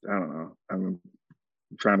don't know. I'm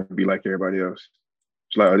trying to be like everybody else.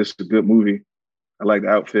 It's like, oh, this is a good movie. I like the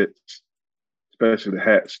outfits, especially the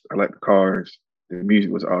hats. I like the cars. The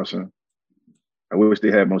music was awesome. I wish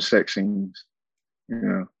they had more sex scenes.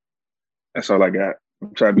 That's all I got.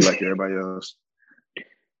 I'm trying to be like everybody else.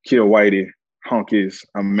 Kill Whitey, honkies.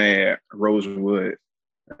 I'm mad. Rosewood.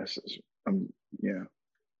 Yeah.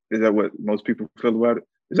 Is that what most people feel about it?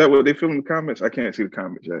 Is that what they feel in the comments? I can't see the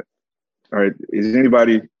comments yet. All right. Is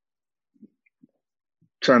anybody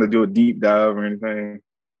trying to do a deep dive or anything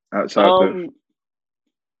outside of?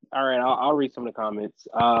 All right, I'll read some of the comments.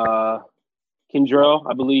 Kendrell,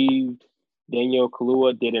 I believe Daniel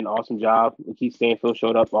Kaluuya did an awesome job. Keith Stanfield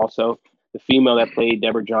showed up also. The female that played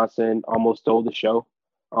Deborah Johnson almost stole the show.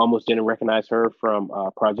 Almost didn't recognize her from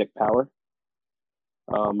Project Power.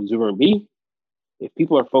 Zuber B, if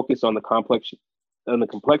people are focused on the complexion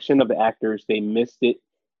of the actors, they missed it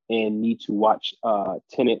and need to watch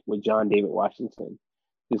Tenet with John David Washington.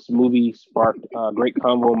 This movie sparked a great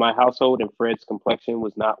convo in my household, and Fred's complexion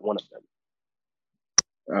was not one of them.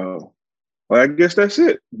 Oh, well, I guess that's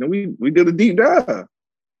it. Then we did a deep dive.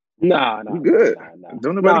 No, we good.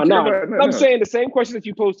 Don't nobody care about that. I'm saying the same questions that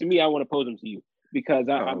you posed to me, I want to pose them to you because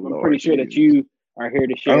I'm pretty sure that you are here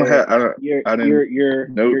to share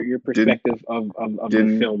your perspective of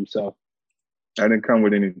the film. So I didn't come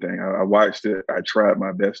with anything. I watched it. I tried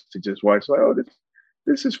my best to just watch. Like, oh,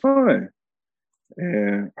 this is fun.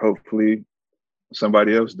 And hopefully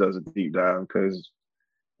somebody else does a deep dive because,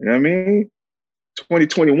 you know what I mean?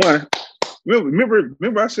 2021.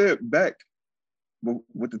 Remember I said back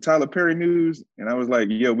with the Tyler Perry news, and I was like,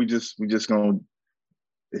 yeah, it's just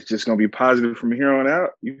gonna be positive from here on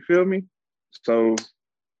out. You feel me? So,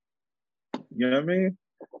 you know what I mean?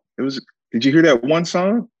 Did you hear that one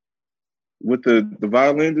song with the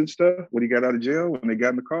violins and stuff when he got out of jail, when they got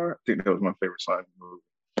in the car? I think that was my favorite song in the movie.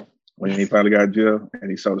 When he finally got in jail and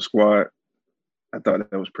he saw the squad, I thought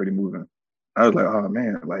that was pretty moving. I was like, oh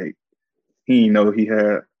man, like he didn't know he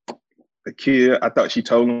had a kid. I thought she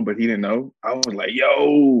told him, but he didn't know. I was like,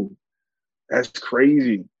 yo, that's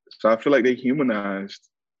crazy. So I feel like they humanized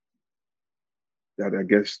that. I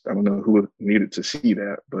guess I don't know who needed to see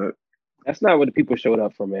that, but that's not what the people showed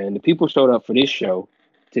up for, man. The people showed up for this show,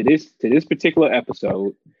 to this particular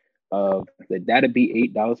episode of the That'll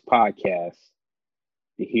Be $8 podcast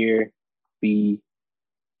to hear be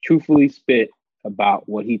truthfully spit about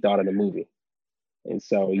what he thought of the movie. And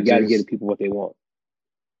so you got to give the people what they want.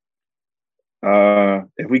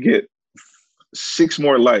 If we get 6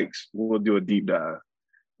 more likes, we'll do a deep dive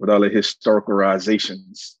with all the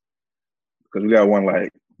historicalizations. Because we got 1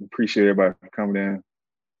 like. Appreciate everybody coming in.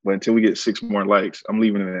 But until we get 6 more likes, I'm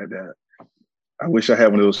leaving it at that. I wish I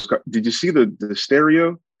had one of those. Did you see the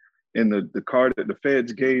stereo in the car that the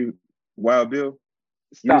feds gave Wild Bill?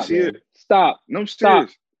 Stop, you see man. it? Stop. No, I'm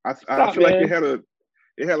serious. Stop, I feel like it had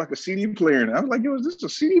like a CD player in it. I was like, yo, is this a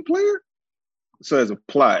CD player? So as a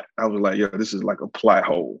plot, I was like, yo, this is like a plot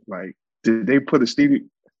hole. Like, did they put a CD?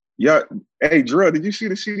 Yeah. Hey, Drew, did you see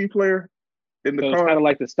the CD player in the car? It's kind of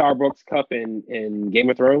like the Starbucks cup in Game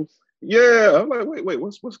of Thrones. Yeah. I'm like, wait,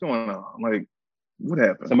 what's going on? I'm like, what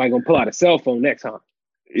happened? Somebody gonna pull out a cell phone next time.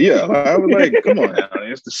 Yeah. I was like, come on now.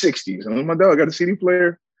 It's the 60s. And my dog got a CD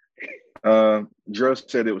player. Drew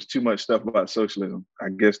said it was too much stuff about socialism. I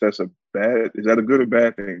guess is that a good or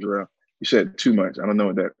bad thing, Drew? You said too much. I don't know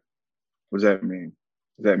what does that mean?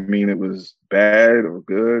 Does that mean it was bad or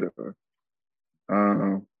good?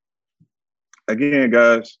 Or again,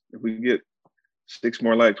 guys, if we get 6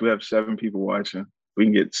 more likes, we have 7 people watching. We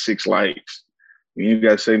can get 6 likes. You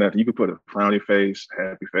guys say nothing. You can put a frowny face,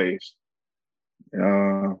 happy face. We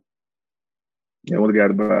only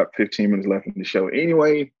got about 15 minutes left in the show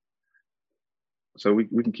anyway. So we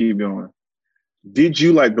can keep going. Did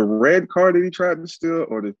you like the red car that he tried to steal,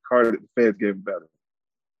 or the car that the feds gave better?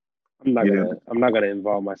 I'm not gonna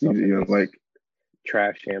involve myself in this like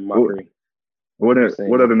trash and mockery. What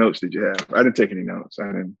other notes did you have? I didn't take any notes.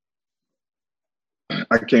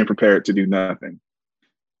 I came prepared to do nothing.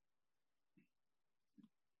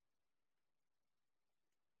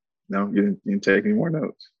 No, you didn't take any more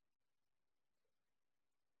notes.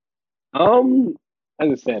 As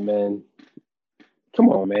I said, man, come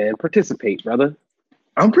on, man, participate, brother.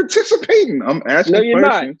 I'm participating. I'm asking no, you're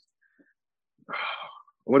questions. Not.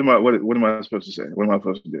 What am I supposed to say? What am I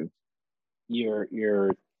supposed to do?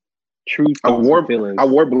 Your true I wore feelings. I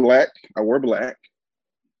wore black.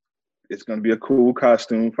 It's gonna be a cool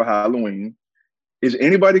costume for Halloween. Is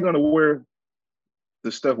anybody gonna wear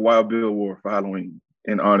the stuff Wild Bill wore for Halloween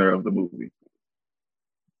in honor of the movie?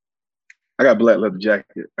 I got a black leather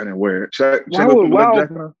jacket. I didn't wear it. Why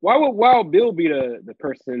would Wild Bill be the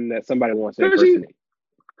person that somebody wants to impersonate?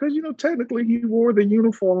 Because technically he wore the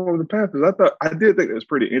uniform of the Panthers. I did think it was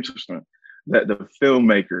pretty interesting that the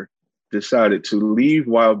filmmaker decided to leave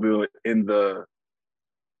Wild Bill in the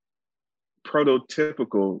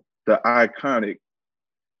prototypical, the iconic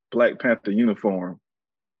Black Panther uniform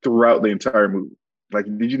throughout the entire movie. Like,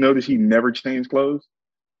 did you notice he never changed clothes?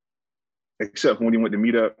 Except when he went to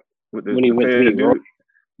meet up with the dude.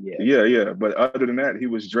 Yeah. But other than that, he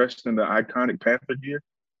was dressed in the iconic Panther gear,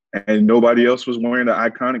 and nobody else was wearing the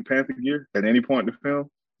iconic Panther gear at any point in the film.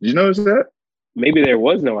 Did you notice that? Maybe there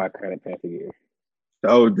was no iconic Panther gear.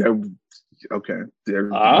 Oh, okay. You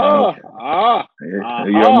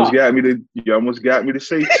almost got me to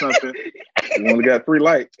say something. You only got 3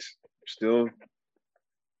 likes.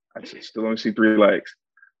 I still only see 3 likes.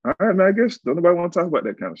 All right, man. I guess don't nobody want to talk about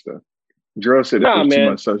that kind of stuff. Gerald said that was too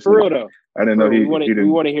much social. For real though. I didn't know he didn't. We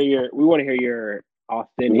want to hear your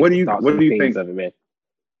authentic what do you think of it, man?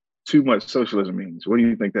 Too much socialism means? What do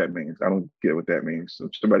you think that means? I don't get what that means. So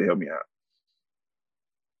somebody help me out.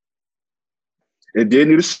 It did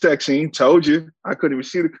need a sex scene. Told you. I couldn't even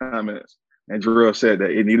see the comments. And Jarrell said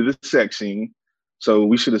that it needed a sex scene. So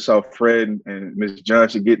we should have saw Fred and Miss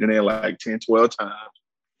Johnson getting in there like 10, 12 times.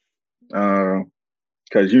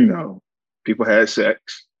 Because, people had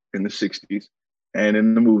sex in the 60s and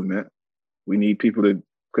in the movement. We need people to,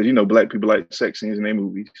 because, Black people like sex scenes in their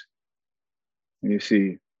movies. And you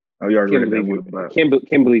see, you already read that one. Can't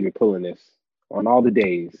believe you're pulling this on all the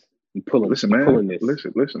days. You pulling this.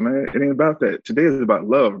 Listen, man. It ain't about that. Today is about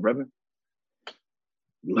love, brother.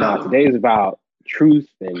 Nah, today is about truth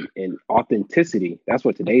and authenticity. That's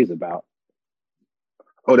what today is about.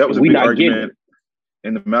 Oh, that was a big argument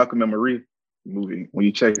in the Malcolm and Marie movie. When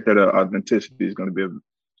you check that out, authenticity is going to be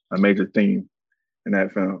a major theme in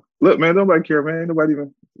that film. Look, man, nobody care, man. Nobody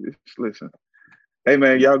even listen. Hey,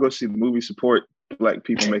 man, y'all go see the movie. Support Black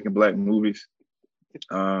people making Black movies.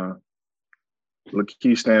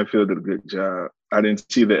 Lakeith Stanfield did a good job. I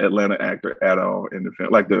didn't see the Atlanta actor at all in the film.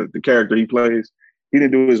 Like the character he plays, he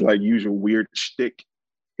didn't do his like usual weird shtick.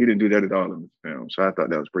 He didn't do that at all in the film. So I thought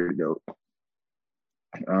that was pretty dope.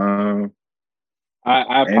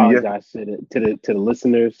 I apologize to the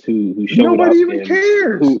listeners who showed nobody up even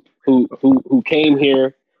cares. Who came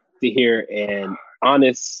here to hear an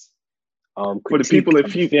honest for the people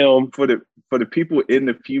for the people in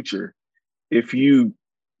the future. If you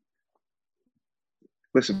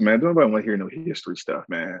listen, man, nobody want to hear no history stuff,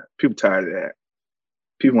 man. People tired of that.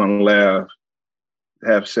 People want to laugh,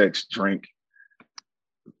 have sex, drink,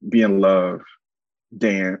 be in love,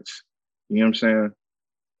 dance. You know what I'm saying?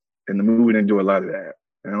 And the movie didn't do a lot of that.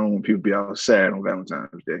 And I don't want people to be all sad on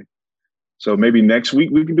Valentine's Day. So maybe next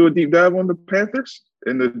week we can do a deep dive on the Panthers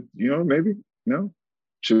and maybe,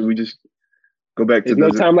 should we just go back to no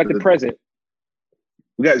time like the present?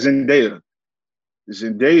 We got Zendaya.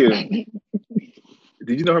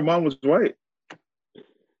 Did you know her mom was white?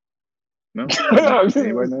 No?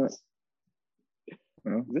 Anybody know that?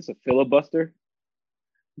 No? Is this a filibuster?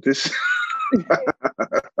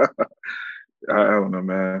 I don't know,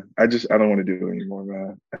 man. I don't want to do it anymore,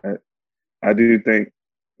 man. I do think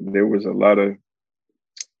there was a lot of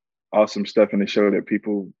awesome stuff in the show that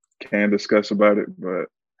people can discuss about it, but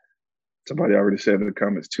somebody already said in the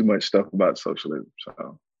comments too much stuff about socialism.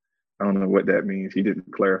 So I don't know what that means. He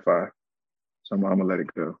didn't clarify. So I'm gonna let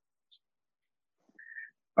it go.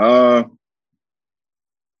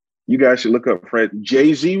 You guys should look up Fred.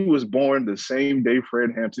 Jay-Z was born the same day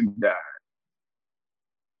Fred Hampton died.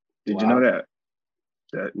 Did you know that?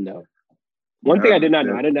 No. One thing I did not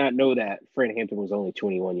know. I did not know that Fred Hampton was only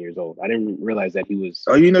 21 years old. I didn't realize that he was.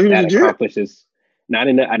 Oh, he was accomplished. No, I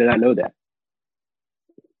did not know that.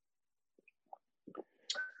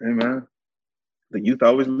 Hey, man. The youth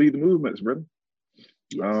always lead the movements, brother.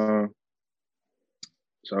 Yes.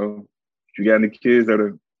 So if you got any kids that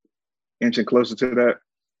are inching closer to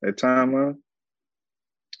that timeline,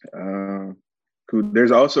 cool.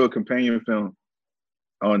 There's also a companion film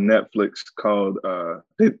on Netflix called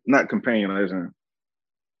not companion as in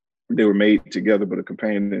they were made together, but a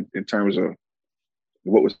companion in terms of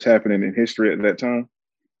what was happening in history at that time.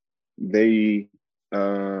 They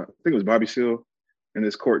I think it was Bobby Seale in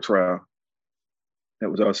this court trial that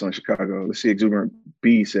was also in Chicago. Let's see, Exuberant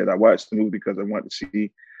B said, I watched the movie because I wanted to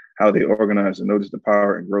see how they organized and noticed the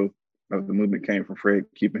power and growth of the movement came from Fred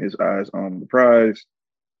keeping his eyes on the prize.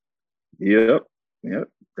 Yep,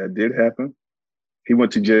 that did happen. He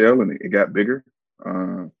went to jail and it got bigger.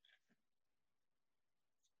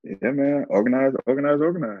 Yeah, man, organize.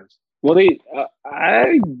 Well,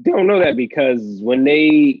 I don't know that because when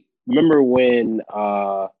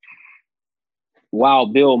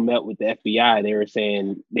Wild Bill met with the FBI, they were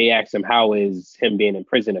saying, they asked him how is him being in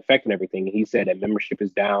prison affecting everything. And he said that membership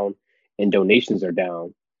is down and donations are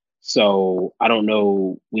down. So I don't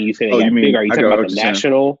know, when you say they got big, are you talking about the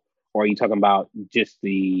national or are you talking about just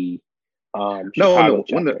the Chicago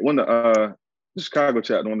chapter? When the Chicago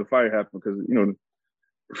chapter, when the fire happened, because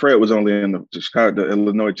Fred was only in the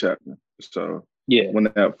Illinois chapter. So yeah, when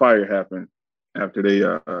that fire happened, after they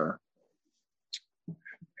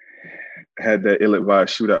had that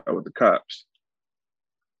ill-advised shootout with the cops,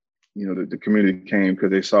 the community came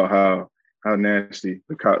because they saw how nasty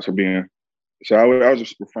the cops were being. So I was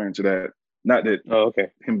just referring to that. Not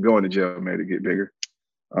that him going to jail made it get bigger.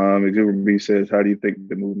 Exhibit B says, how do you think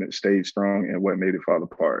the movement stayed strong and what made it fall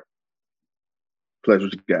apart? Pleasure,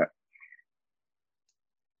 what you got?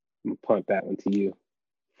 I'm going to punt that one to you.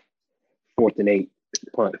 4th and 8.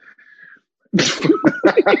 Punt.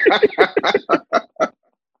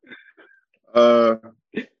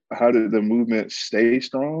 How did the movement stay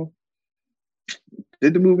strong?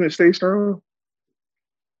 Did the movement stay strong?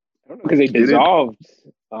 I don't know, because they dissolved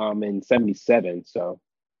in 77, so.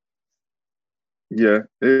 Yeah,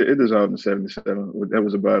 it dissolved in 77. That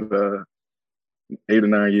was about 8 or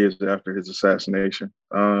 9 years after his assassination.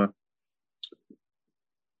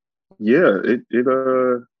 It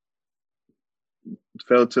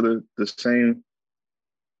fell to the same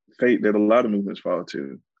fate that a lot of movements fall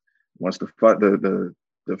to. Once the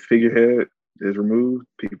figurehead is removed,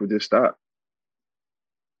 people just stop.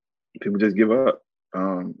 People just give up.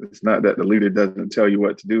 It's not that the leader doesn't tell you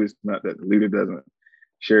what to do. It's not that the leader doesn't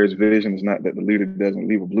share his vision. It's not that the leader doesn't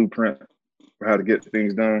leave a blueprint for how to get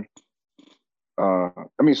things done.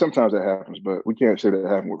 Sometimes that happens, but we can't say that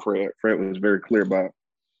happened with Fred. Fred was very clear about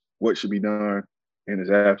what should be done in his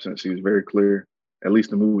absence. He was very clear, at least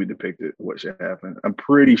the movie depicted what should happen. I'm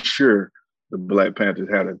pretty sure the Black Panthers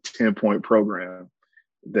had a 10-point program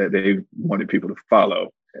that they wanted people to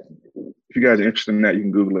follow. If you guys are interested in that, you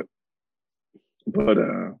can Google it. But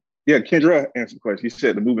Kendra answered the question. He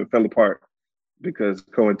said the movement fell apart because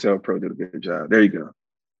COINTELPRO did a good job. There you go.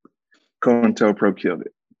 COINTELPRO killed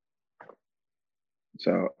it.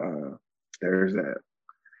 So there's that.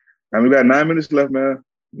 And we got 9 minutes left, man.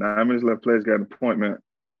 9 minutes left. Players got an appointment.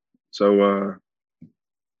 So,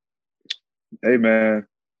 hey, man.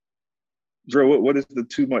 Dre, what is the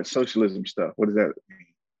too much socialism stuff? What does that mean?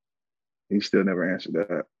 He still never answered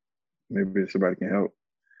that. Maybe somebody can help.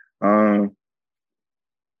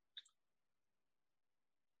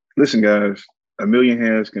 Listen, guys, a million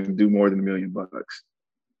hands can do more than $1 million.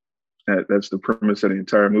 That's the premise of the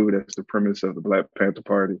entire movie. That's the premise of the Black Panther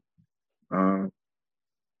Party. I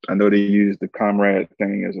know they use the comrade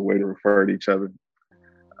thing as a way to refer to each other.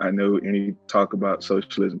 I know any talk about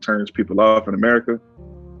socialism turns people off in America.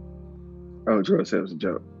 Oh, Drew said it was a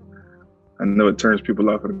joke. I know it turns people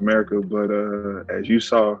off in America, but as you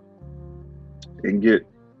saw, it can get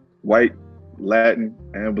white, Latin,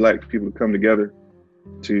 and Black people to come together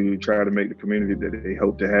to try to make the community that they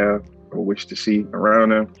hope to have or wish to see around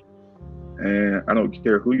them. And I don't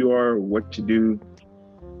care who you are, what you do,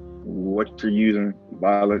 what you're using,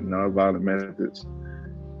 violent, non-violent methods.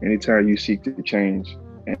 Anytime you seek to change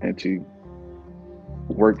and to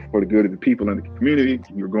work for the good of the people in the community,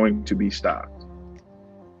 you're going to be stopped.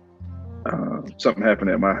 Something happened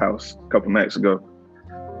at my house a couple nights ago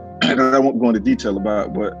that I won't go into detail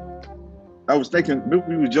about, but I was thinking,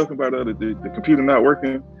 we were joking about the computer not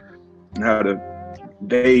working and how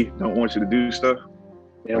they don't want you to do stuff.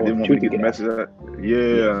 They want me to get the message out.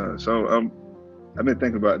 Yeah, so I've been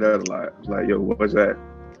thinking about that a lot. It's like, yo, was that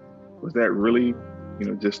really,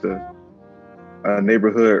 just a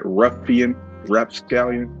neighborhood ruffian,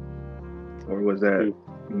 rapscallion, or was that,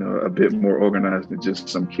 a bit more organized than just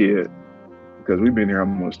some kid? Because we've been here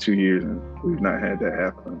almost 2 years and we've not had that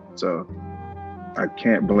happen. So I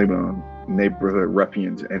can't blame it on neighborhood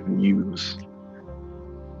ruffians and youths.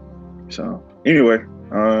 So anyway,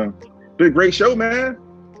 been a great show, man.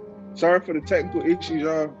 Sorry for the technical issues,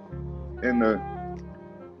 y'all. And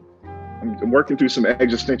I'm working through some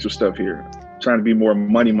existential stuff here, trying to be more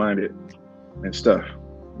money-minded and stuff. You know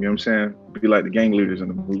what I'm saying? Be like the gang leaders in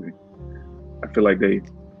the movie. I feel like they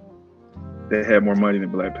had more money than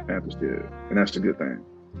Black Panthers did, and that's a good thing.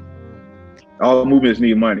 All movements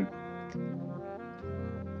need money.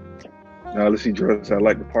 Now let's see, Drugs. I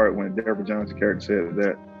like the part when Deborah John's character said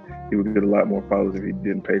that he would get a lot more followers if he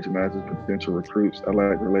didn't patronize his potential recruits. I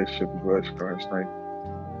like the relationship with Rush Strength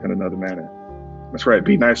in another manner. That's right.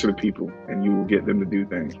 Be nicer to people, and you will get them to do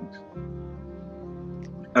things.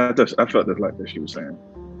 I felt that's like that she was saying.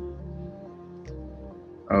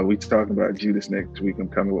 We talking about Judas next week. I'm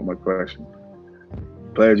coming with my question.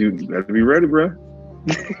 Glad you got to be ready, bro.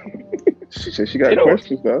 She said she got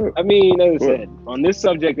questions, dog. I mean, as I said, on this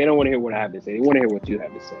subject, they don't want to hear what I have to say. They want to hear what you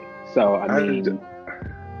have to say. So, I mean,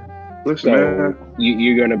 listen, man.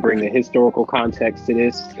 You're going to bring the historical context to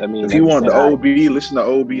this. I mean, if you want the OB, listen to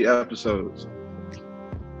OB episodes.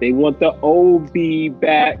 They want the OB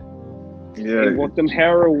back. Yeah. They want them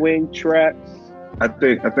heroin tracks. I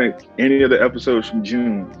think any of the episodes from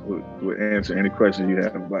June would answer any questions you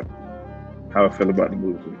have about how I feel about the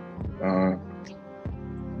movie.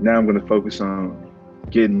 Now I'm going to focus on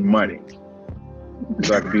getting money,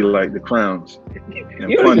 so I can be like the Crowns.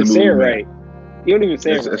 You don't even say it right. You don't even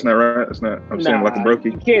say it. It's not right. It's not. I'm saying like a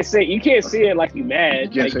brokey. You can't say it like you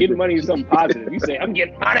mad. Like getting money is something positive. You say I'm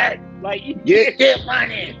getting money. Like you get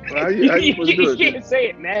money. Well, how you supposed to do it? You can't say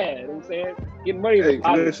it mad. You know what I'm saying getting money is a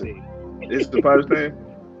positive thing. It's the positive thing.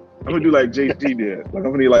 I'm gonna do like Jay-Z did. Like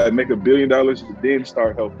I'm gonna like make $1 billion and then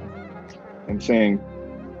start helping. I'm saying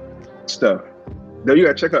stuff. Now you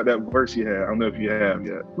gotta check out that verse he had. I don't know if you have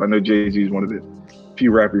yet. I know Jay-Z is one of the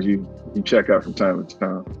few rappers you check out from time to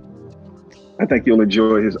time. I think you'll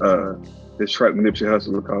enjoy his track with Nipsey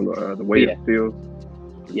Hussle called "The Way It Feels."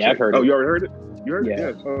 Yeah, I've heard it. Oh, you already heard it? You heard it?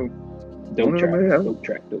 Yeah. Dope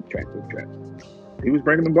track. He was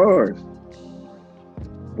bringing the bars.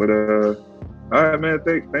 But all right, man.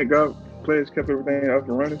 Thank God, players kept everything up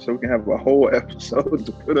and running, so we can have a whole episode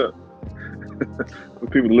to put up for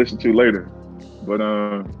people to listen to later. But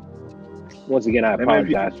once again, I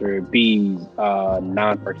apologize for B's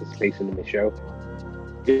non-participation in the show.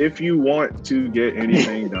 If you want to get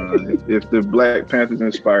anything done, if the Black Panthers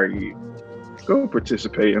inspire you, go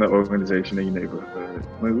participate in an organization in your neighborhood.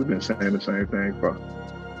 I mean, we've been saying the same thing for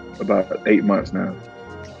about 8 months now.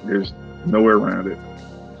 There's nowhere around it.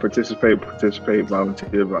 Participate,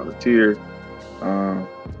 volunteer.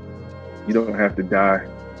 You don't have to die,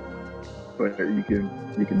 but you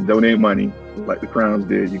can donate money like the Crowns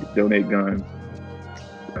did. You can donate guns.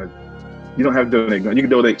 You don't have to donate guns. You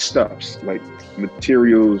can donate stuffs like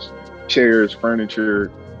materials, chairs, furniture,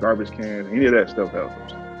 garbage cans. Any of that stuff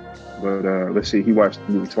helps. But let's see. He watched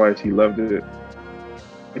the movie twice. He loved it.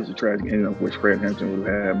 It was a tragic ending of which Fred Hampton would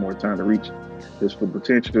have had more time to reach his full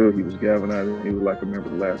potential. He was galvanizing. He was like a member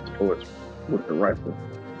of the last poets with a rifle.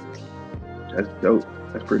 That's dope.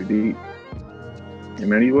 That's pretty deep. And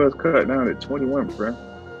man, he was cut down at 21, bro.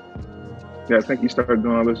 Yeah, I think he started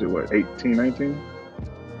doing all this at what, 18, 19?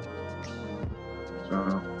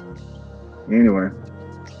 So, anyway,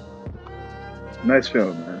 nice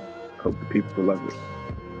film, man. Hope the people love it.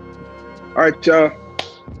 All right, y'all.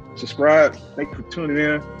 Subscribe. Thank you for tuning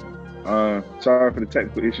in. Sorry for the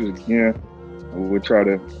technical issues again. We'll try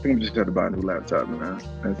to. I think I'm just going to buy a new laptop, man.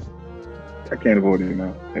 I can't avoid it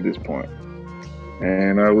now at this point.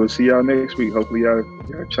 And we'll see y'all next week. Hopefully, y'all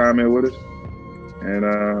chime in with us. And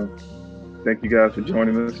thank you guys for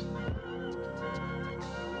joining us.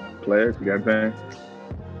 Players, you got anything?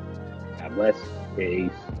 God bless.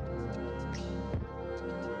 Peace.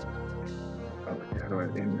 How do I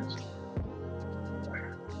end this?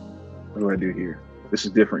 What do I do here? This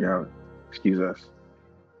is different, y'all. Excuse us.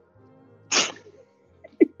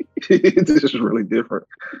 This is really different.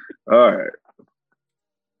 All right,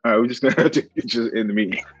 we're just gonna have to just end the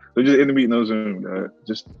meeting. So just end the meeting on Zoom.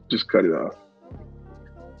 Just cut it off.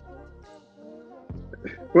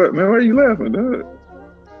 What, man? Why are you laughing, dog?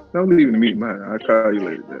 I'm leaving the meeting, man. I'll call you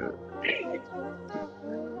later, Dad.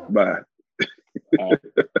 Bye.